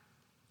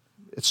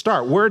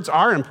 Words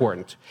are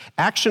important.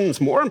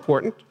 Action's more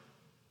important.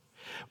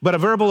 But a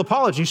verbal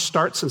apology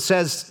starts and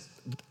says,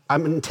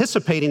 I'm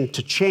anticipating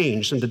to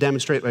change and to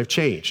demonstrate I've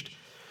changed.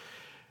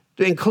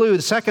 To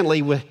include,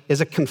 secondly,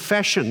 is a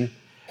confession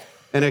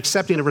and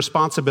accepting of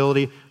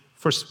responsibility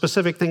for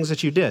specific things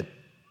that you did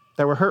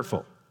that were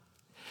hurtful.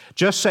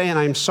 Just saying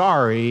I'm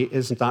sorry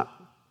is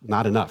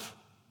not enough.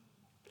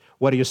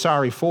 What are you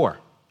sorry for?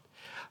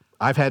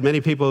 I've had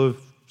many people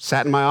who've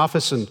sat in my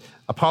office and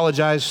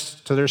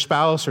apologized to their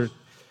spouse or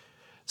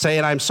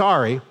saying I'm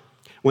sorry,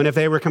 when if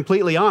they were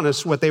completely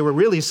honest, what they were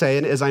really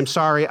saying is I'm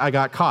sorry I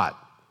got caught.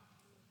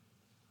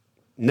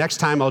 Next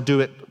time I'll do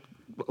it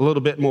a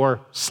little bit more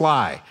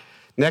sly.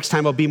 Next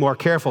time I'll be more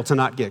careful to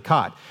not get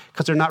caught,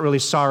 because they're not really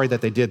sorry that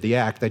they did the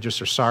act. They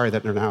just are sorry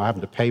that they're now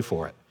having to pay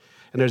for it.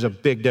 And there's a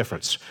big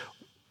difference.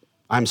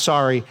 I'm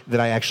sorry that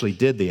I actually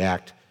did the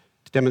act.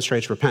 It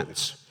demonstrates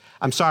repentance.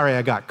 I'm sorry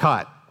I got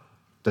caught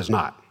does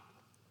not.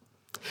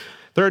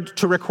 Third,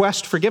 to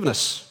request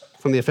forgiveness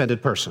from the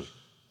offended person.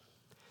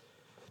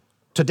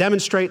 To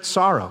demonstrate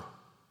sorrow.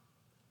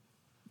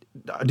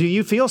 Do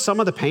you feel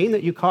some of the pain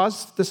that you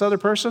caused this other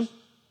person?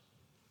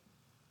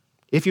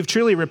 If you've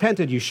truly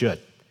repented, you should.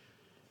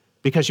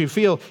 Because you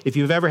feel, if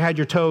you've ever had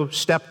your toe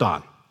stepped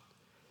on,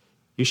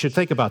 you should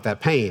think about that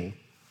pain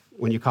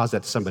when you cause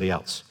that to somebody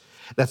else.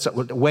 That's a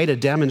way to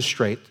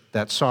demonstrate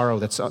that sorrow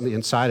that's on the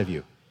inside of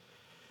you.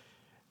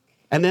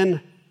 And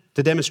then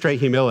to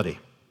demonstrate humility.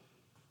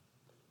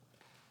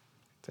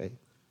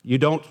 You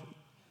don't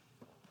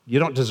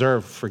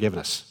deserve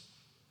forgiveness.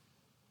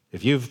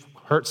 If you've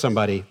hurt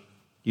somebody,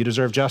 you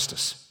deserve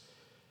justice.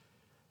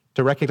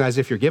 To recognize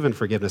if you're given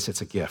forgiveness, it's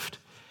a gift.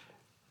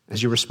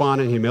 As you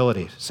respond in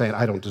humility, saying,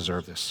 I don't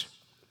deserve this.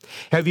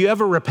 Have you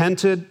ever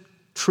repented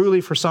truly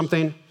for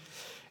something?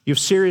 You've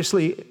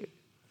seriously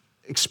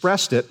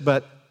expressed it,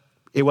 but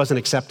it wasn't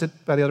accepted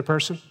by the other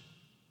person?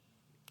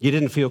 You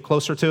didn't feel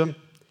closer to him?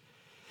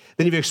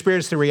 Then you've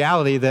experienced the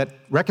reality that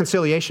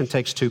reconciliation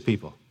takes two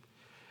people.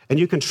 And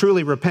you can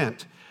truly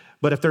repent,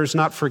 but if there's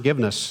not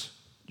forgiveness,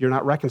 you're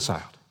not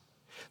reconciled.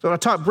 So I'll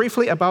talk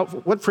briefly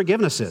about what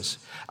forgiveness is.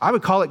 I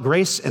would call it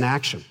grace in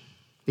action,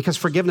 because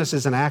forgiveness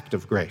is an act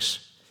of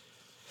grace.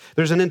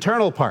 There's an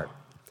internal part.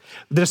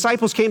 The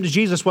disciples came to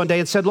Jesus one day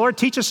and said, Lord,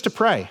 teach us to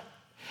pray.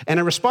 And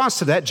in response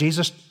to that,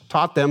 Jesus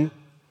taught them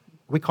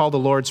we call the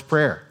Lord's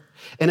Prayer.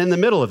 And in the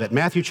middle of it,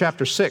 Matthew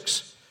chapter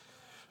 6,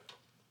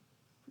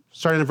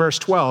 starting in verse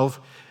 12,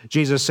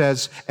 Jesus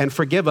says, and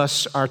forgive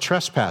us our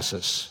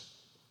trespasses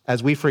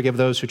as we forgive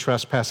those who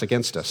trespass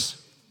against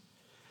us.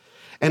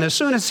 And as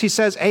soon as he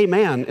says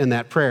amen in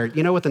that prayer,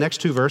 you know what the next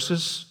two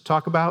verses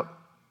talk about?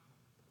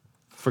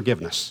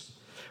 Forgiveness.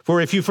 For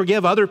if you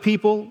forgive other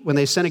people when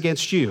they sin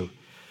against you,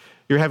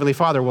 your heavenly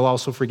Father will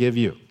also forgive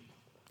you.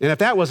 And if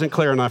that wasn't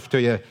clear enough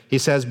to you, he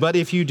says, but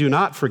if you do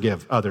not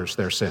forgive others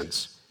their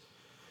sins,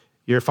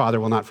 your Father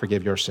will not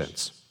forgive your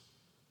sins.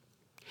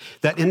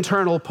 That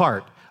internal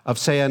part of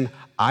saying,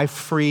 I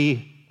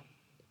free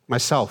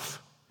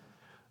myself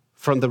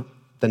from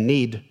the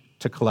need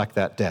to collect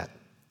that debt.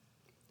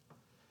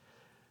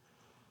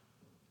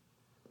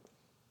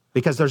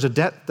 Because there's a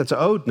debt that's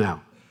owed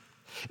now.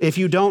 If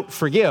you don't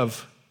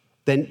forgive,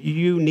 then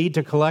you need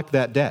to collect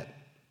that debt.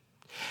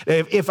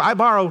 If I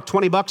borrow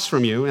 $20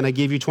 from you and I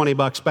give you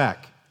 $20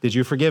 back, did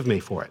you forgive me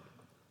for it?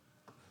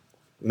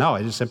 No,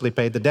 I just simply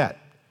paid the debt.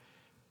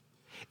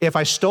 If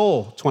I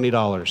stole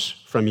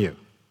 $20 from you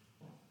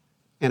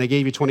and I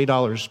gave you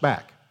 $20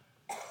 back,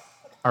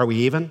 are we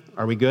even?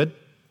 Are we good?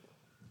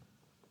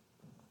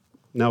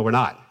 No, we're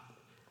not.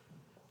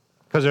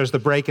 Because there's the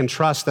break in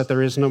trust that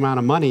there is no amount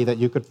of money that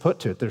you could put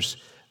to it.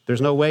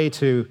 There's no way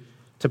to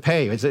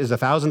pay. Is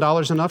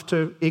 $1,000 enough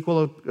to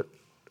equal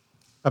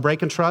a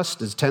break in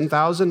trust? Is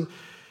 $10,000?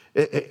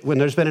 When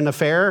there's been an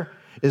affair,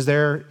 is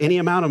there any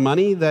amount of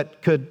money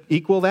that could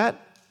equal that?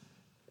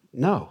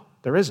 No,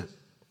 there isn't.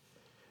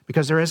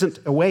 Because there isn't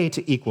a way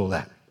to equal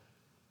that.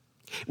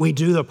 We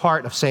do the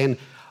part of saying,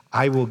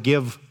 I will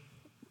give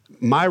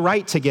my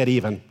right to get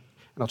even, and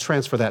I'll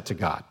transfer that to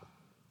God.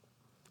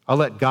 I'll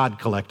let God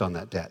collect on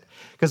that debt.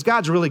 Because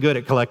God's really good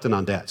at collecting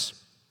on debts.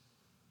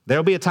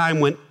 There'll be a time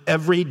when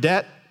every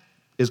debt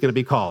is going to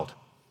be called.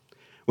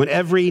 When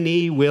every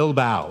knee will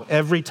bow,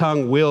 every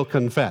tongue will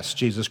confess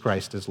Jesus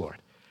Christ is Lord.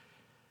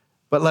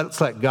 But let's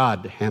let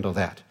God handle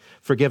that.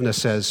 Forgiveness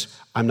says,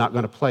 I'm not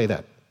going to play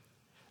that.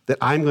 That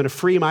I'm going to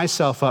free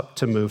myself up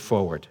to move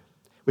forward,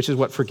 which is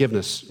what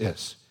forgiveness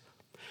is.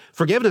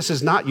 Forgiveness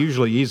is not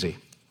usually easy.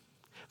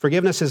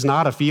 Forgiveness is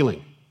not a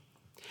feeling.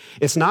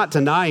 It's not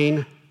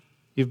denying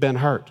you've been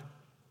hurt.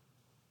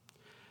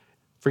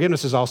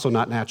 Forgiveness is also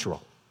not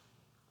natural.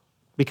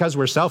 Because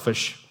we're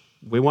selfish,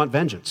 we want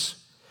vengeance.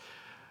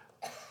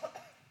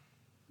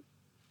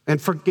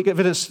 And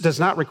forgiveness does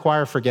not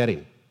require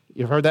forgetting.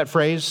 You've heard that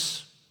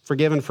phrase,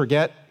 forgive and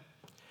forget?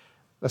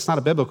 That's not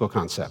a biblical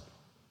concept.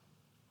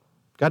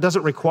 God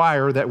doesn't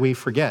require that we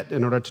forget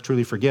in order to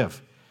truly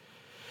forgive.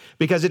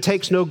 Because it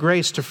takes no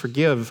grace to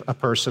forgive a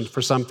person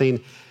for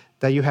something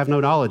that you have no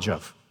knowledge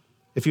of.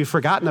 If you've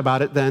forgotten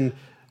about it, then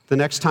the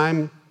next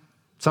time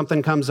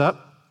something comes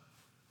up,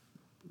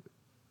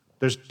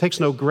 it takes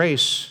no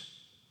grace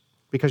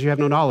because you have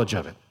no knowledge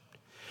of it.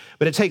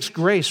 But it takes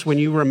grace when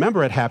you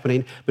remember it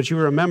happening, but you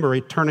remember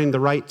returning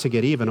the right to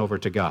get even over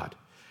to God,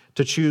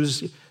 to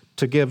choose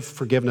to give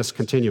forgiveness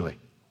continually.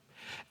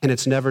 and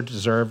it's never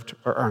deserved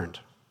or earned,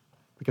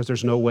 because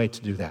there's no way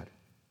to do that.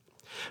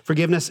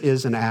 Forgiveness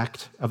is an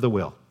act of the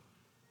will.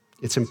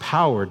 It's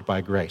empowered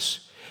by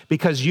grace.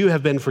 Because you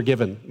have been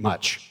forgiven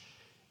much,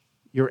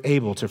 you're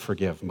able to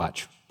forgive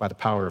much by the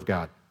power of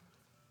God.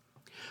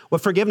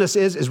 What forgiveness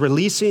is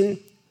releasing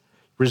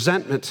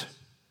resentment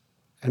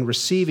and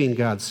receiving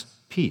God's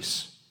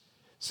peace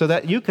so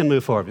that you can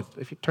move forward.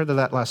 If you turn to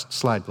that last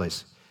slide,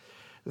 please.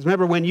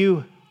 Remember, when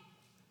you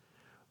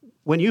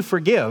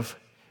forgive,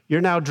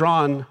 you're now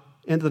drawn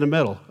into the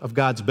middle of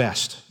God's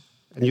best,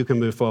 and you can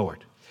move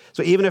forward.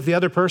 So even if the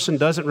other person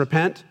doesn't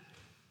repent,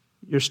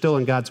 you're still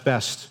in God's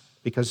best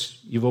because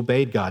you've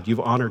obeyed God, you've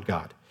honored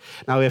God.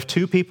 Now, if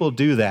two people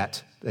do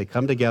that, they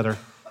come together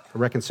for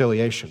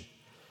reconciliation,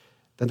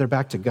 then they're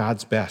back to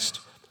God's best,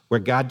 where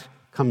God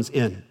comes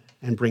in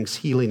and brings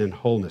healing and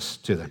wholeness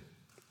to them.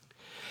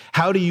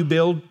 How do you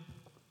build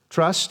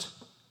trust?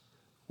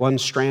 One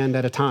strand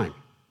at a time.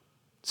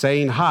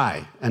 Saying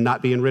hi and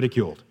not being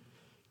ridiculed.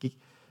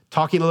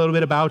 Talking a little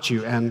bit about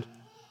you and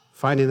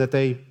finding that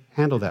they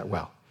handle that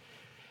well.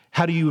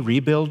 How do you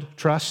rebuild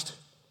trust?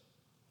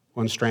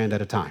 One strand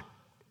at a time.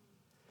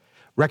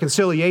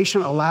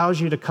 Reconciliation allows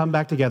you to come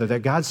back together.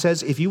 That God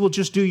says, if you will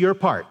just do your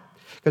part,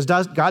 because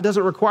God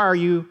doesn't require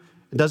you,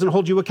 and doesn't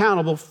hold you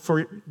accountable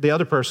for the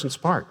other person's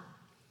part.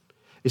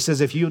 He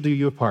says, if you do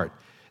your part,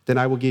 then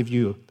I will give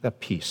you that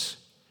peace.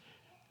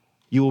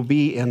 You will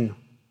be in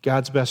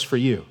God's best for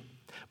you.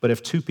 But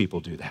if two people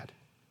do that,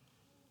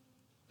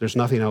 there's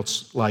nothing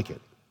else like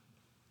it.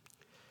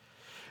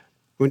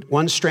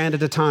 One strand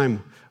at a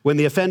time, when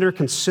the offender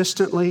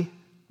consistently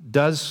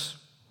does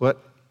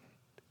what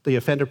the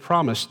offender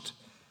promised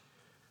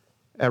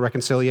at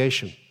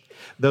reconciliation,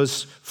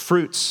 those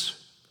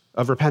fruits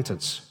of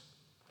repentance.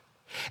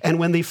 And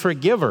when the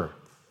forgiver,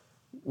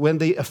 when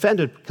the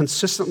offended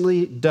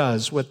consistently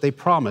does what they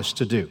promised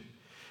to do,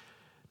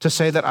 to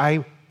say that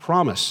I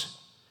promise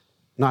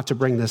not to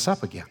bring this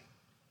up again,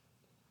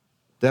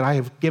 that I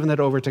have given it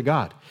over to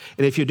God.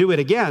 And if you do it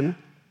again,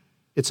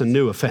 it's a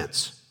new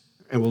offense,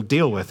 and we'll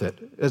deal with it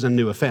as a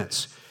new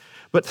offense.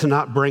 But to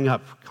not bring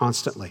up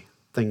constantly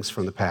things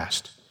from the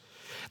past.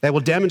 That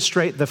will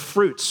demonstrate the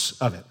fruits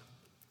of it.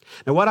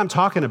 Now, what I'm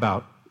talking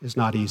about is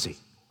not easy.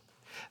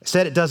 I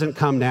said it doesn't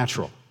come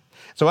natural.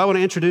 So I want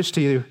to introduce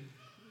to you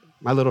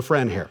my little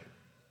friend here.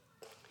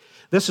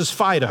 This is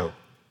Fido.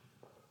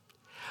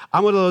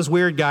 I'm one of those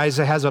weird guys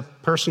that has a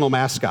personal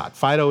mascot.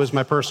 Fido is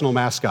my personal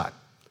mascot.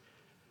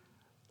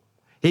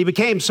 He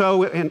became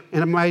so in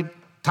my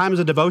times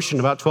of devotion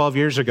about 12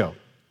 years ago.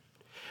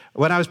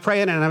 When I was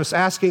praying and I was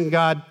asking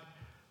God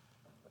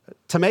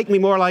to make me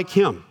more like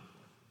him,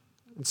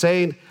 and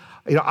saying,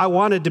 I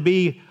wanted to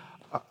be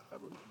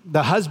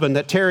the husband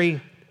that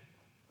Terry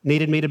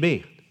needed me to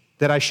be,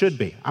 that I should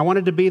be. I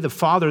wanted to be the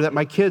father that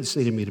my kids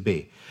needed me to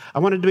be. I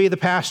wanted to be the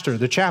pastor,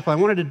 the chaplain.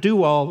 I wanted to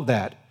do all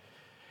that.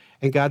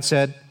 And God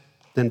said,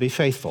 then be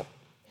faithful.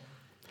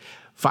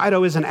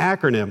 FIDO is an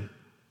acronym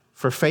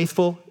for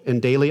faithful in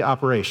daily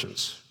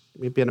operations.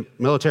 Me being a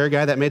military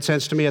guy, that made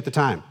sense to me at the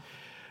time.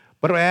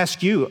 But I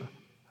ask you,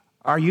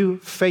 are you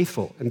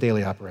faithful in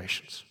daily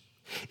operations?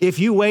 If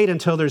you wait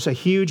until there's a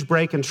huge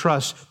break in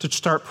trust to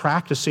start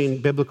practicing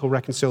biblical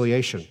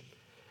reconciliation,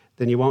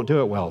 then you won't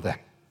do it well then.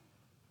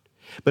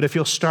 But if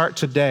you'll start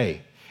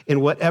today,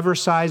 in whatever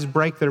size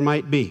break there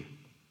might be,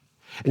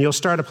 and you'll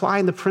start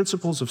applying the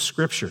principles of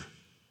Scripture,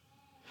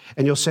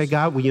 and you'll say,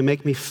 God, will you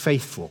make me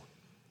faithful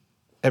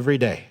every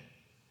day?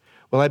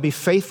 Will I be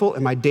faithful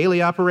in my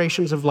daily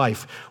operations of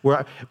life,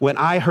 where when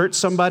I hurt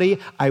somebody,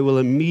 I will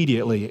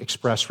immediately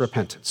express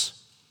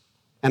repentance.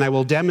 And I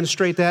will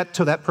demonstrate that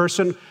till that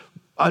person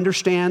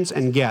understands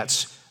and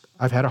gets,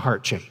 I've had a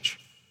heart change.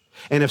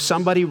 And if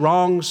somebody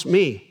wrongs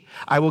me,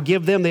 I will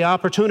give them the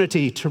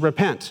opportunity to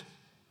repent.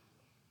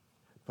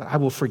 But I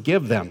will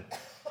forgive them.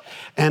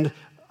 And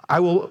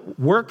I will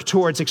work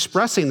towards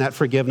expressing that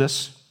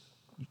forgiveness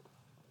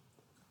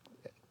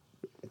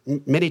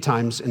many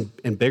times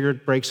in bigger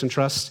breaks in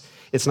trust.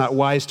 It's not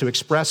wise to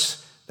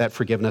express that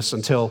forgiveness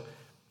until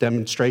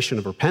demonstration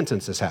of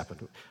repentance has happened.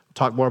 We'll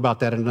talk more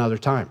about that at another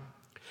time.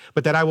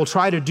 But that I will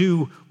try to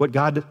do what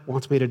God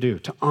wants me to do,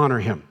 to honor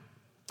him,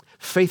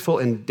 faithful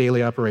in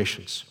daily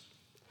operations.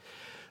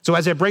 So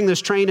as I bring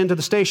this train into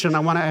the station,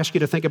 I want to ask you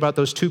to think about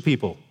those two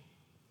people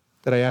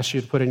that I asked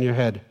you to put in your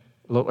head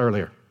a little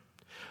earlier.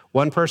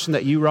 One person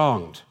that you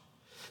wronged,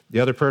 the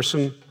other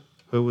person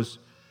who's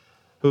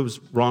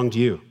wronged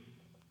you.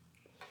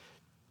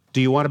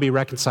 Do you want to be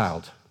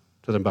reconciled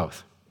to them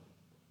both?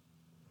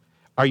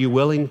 Are you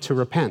willing to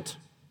repent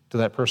to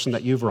that person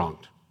that you've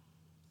wronged?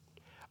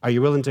 Are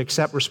you willing to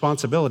accept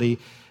responsibility,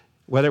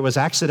 whether it was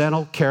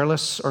accidental,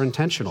 careless, or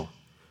intentional?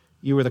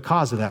 You were the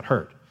cause of that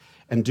hurt,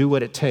 and do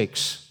what it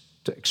takes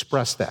to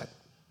express that.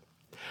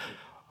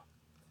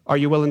 Are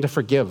you willing to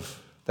forgive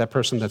that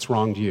person that's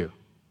wronged you?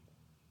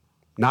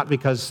 Not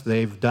because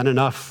they've done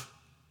enough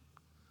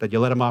that you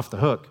let them off the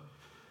hook,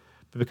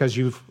 but because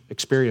you've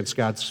experienced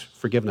God's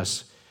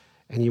forgiveness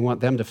and you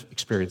want them to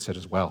experience it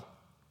as well.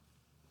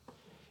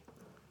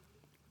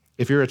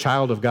 If you're a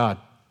child of God,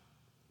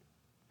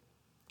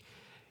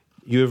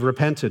 You have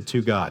repented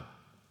to God,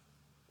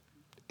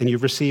 and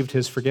you've received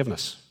his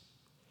forgiveness.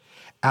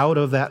 Out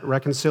of that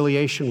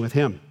reconciliation with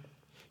him,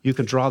 you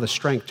can draw the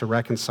strength to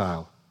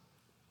reconcile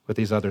with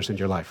these others in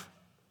your life.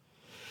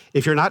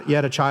 If you're not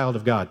yet a child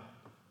of God,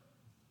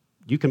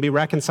 you can be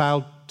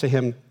reconciled to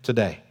him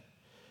today,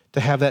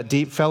 to have that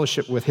deep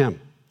fellowship with him.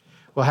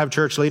 We'll have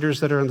church leaders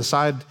that are on the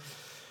side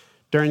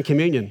during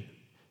communion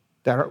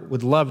that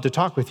would love to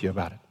talk with you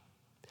about it.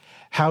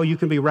 How you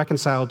can be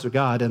reconciled to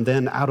God, and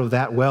then out of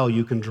that well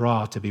you can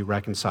draw to be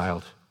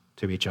reconciled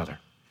to each other.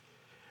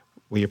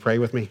 Will you pray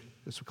with me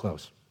as we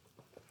close?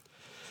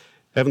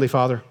 Heavenly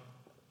Father,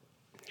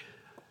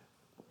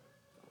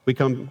 we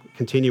come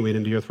continuing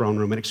into your throne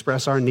room and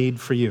express our need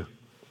for you.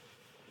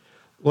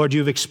 Lord,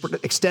 you've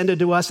extended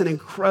to us an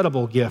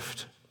incredible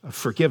gift of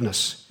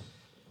forgiveness,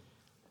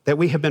 that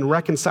we have been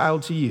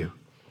reconciled to you,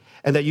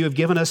 and that you have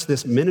given us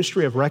this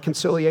ministry of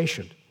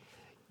reconciliation,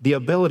 the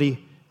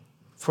ability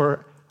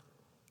for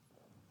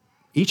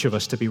each of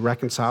us to be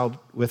reconciled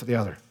with the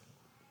other.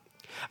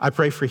 I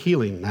pray for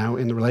healing now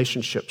in the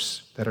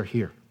relationships that are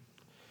here.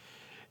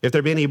 If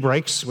there be any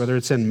breaks, whether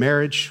it's in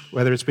marriage,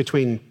 whether it's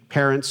between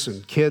parents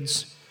and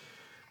kids,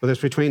 whether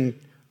it's between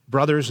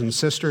brothers and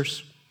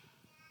sisters,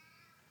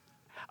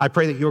 I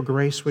pray that your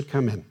grace would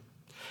come in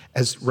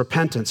as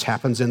repentance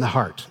happens in the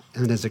heart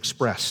and is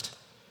expressed,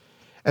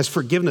 as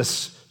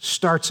forgiveness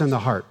starts in the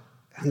heart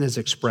and is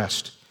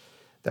expressed,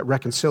 that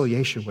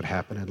reconciliation would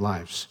happen in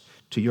lives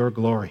to your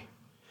glory.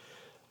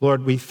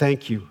 Lord, we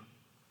thank you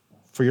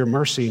for your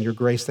mercy and your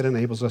grace that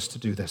enables us to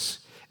do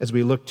this as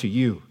we look to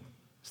you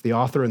as the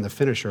author and the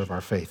finisher of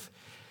our faith,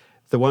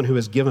 the one who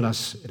has given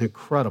us an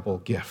incredible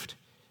gift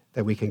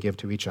that we can give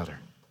to each other.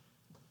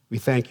 We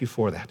thank you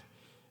for that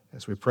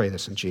as we pray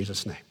this in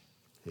Jesus' name.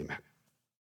 Amen.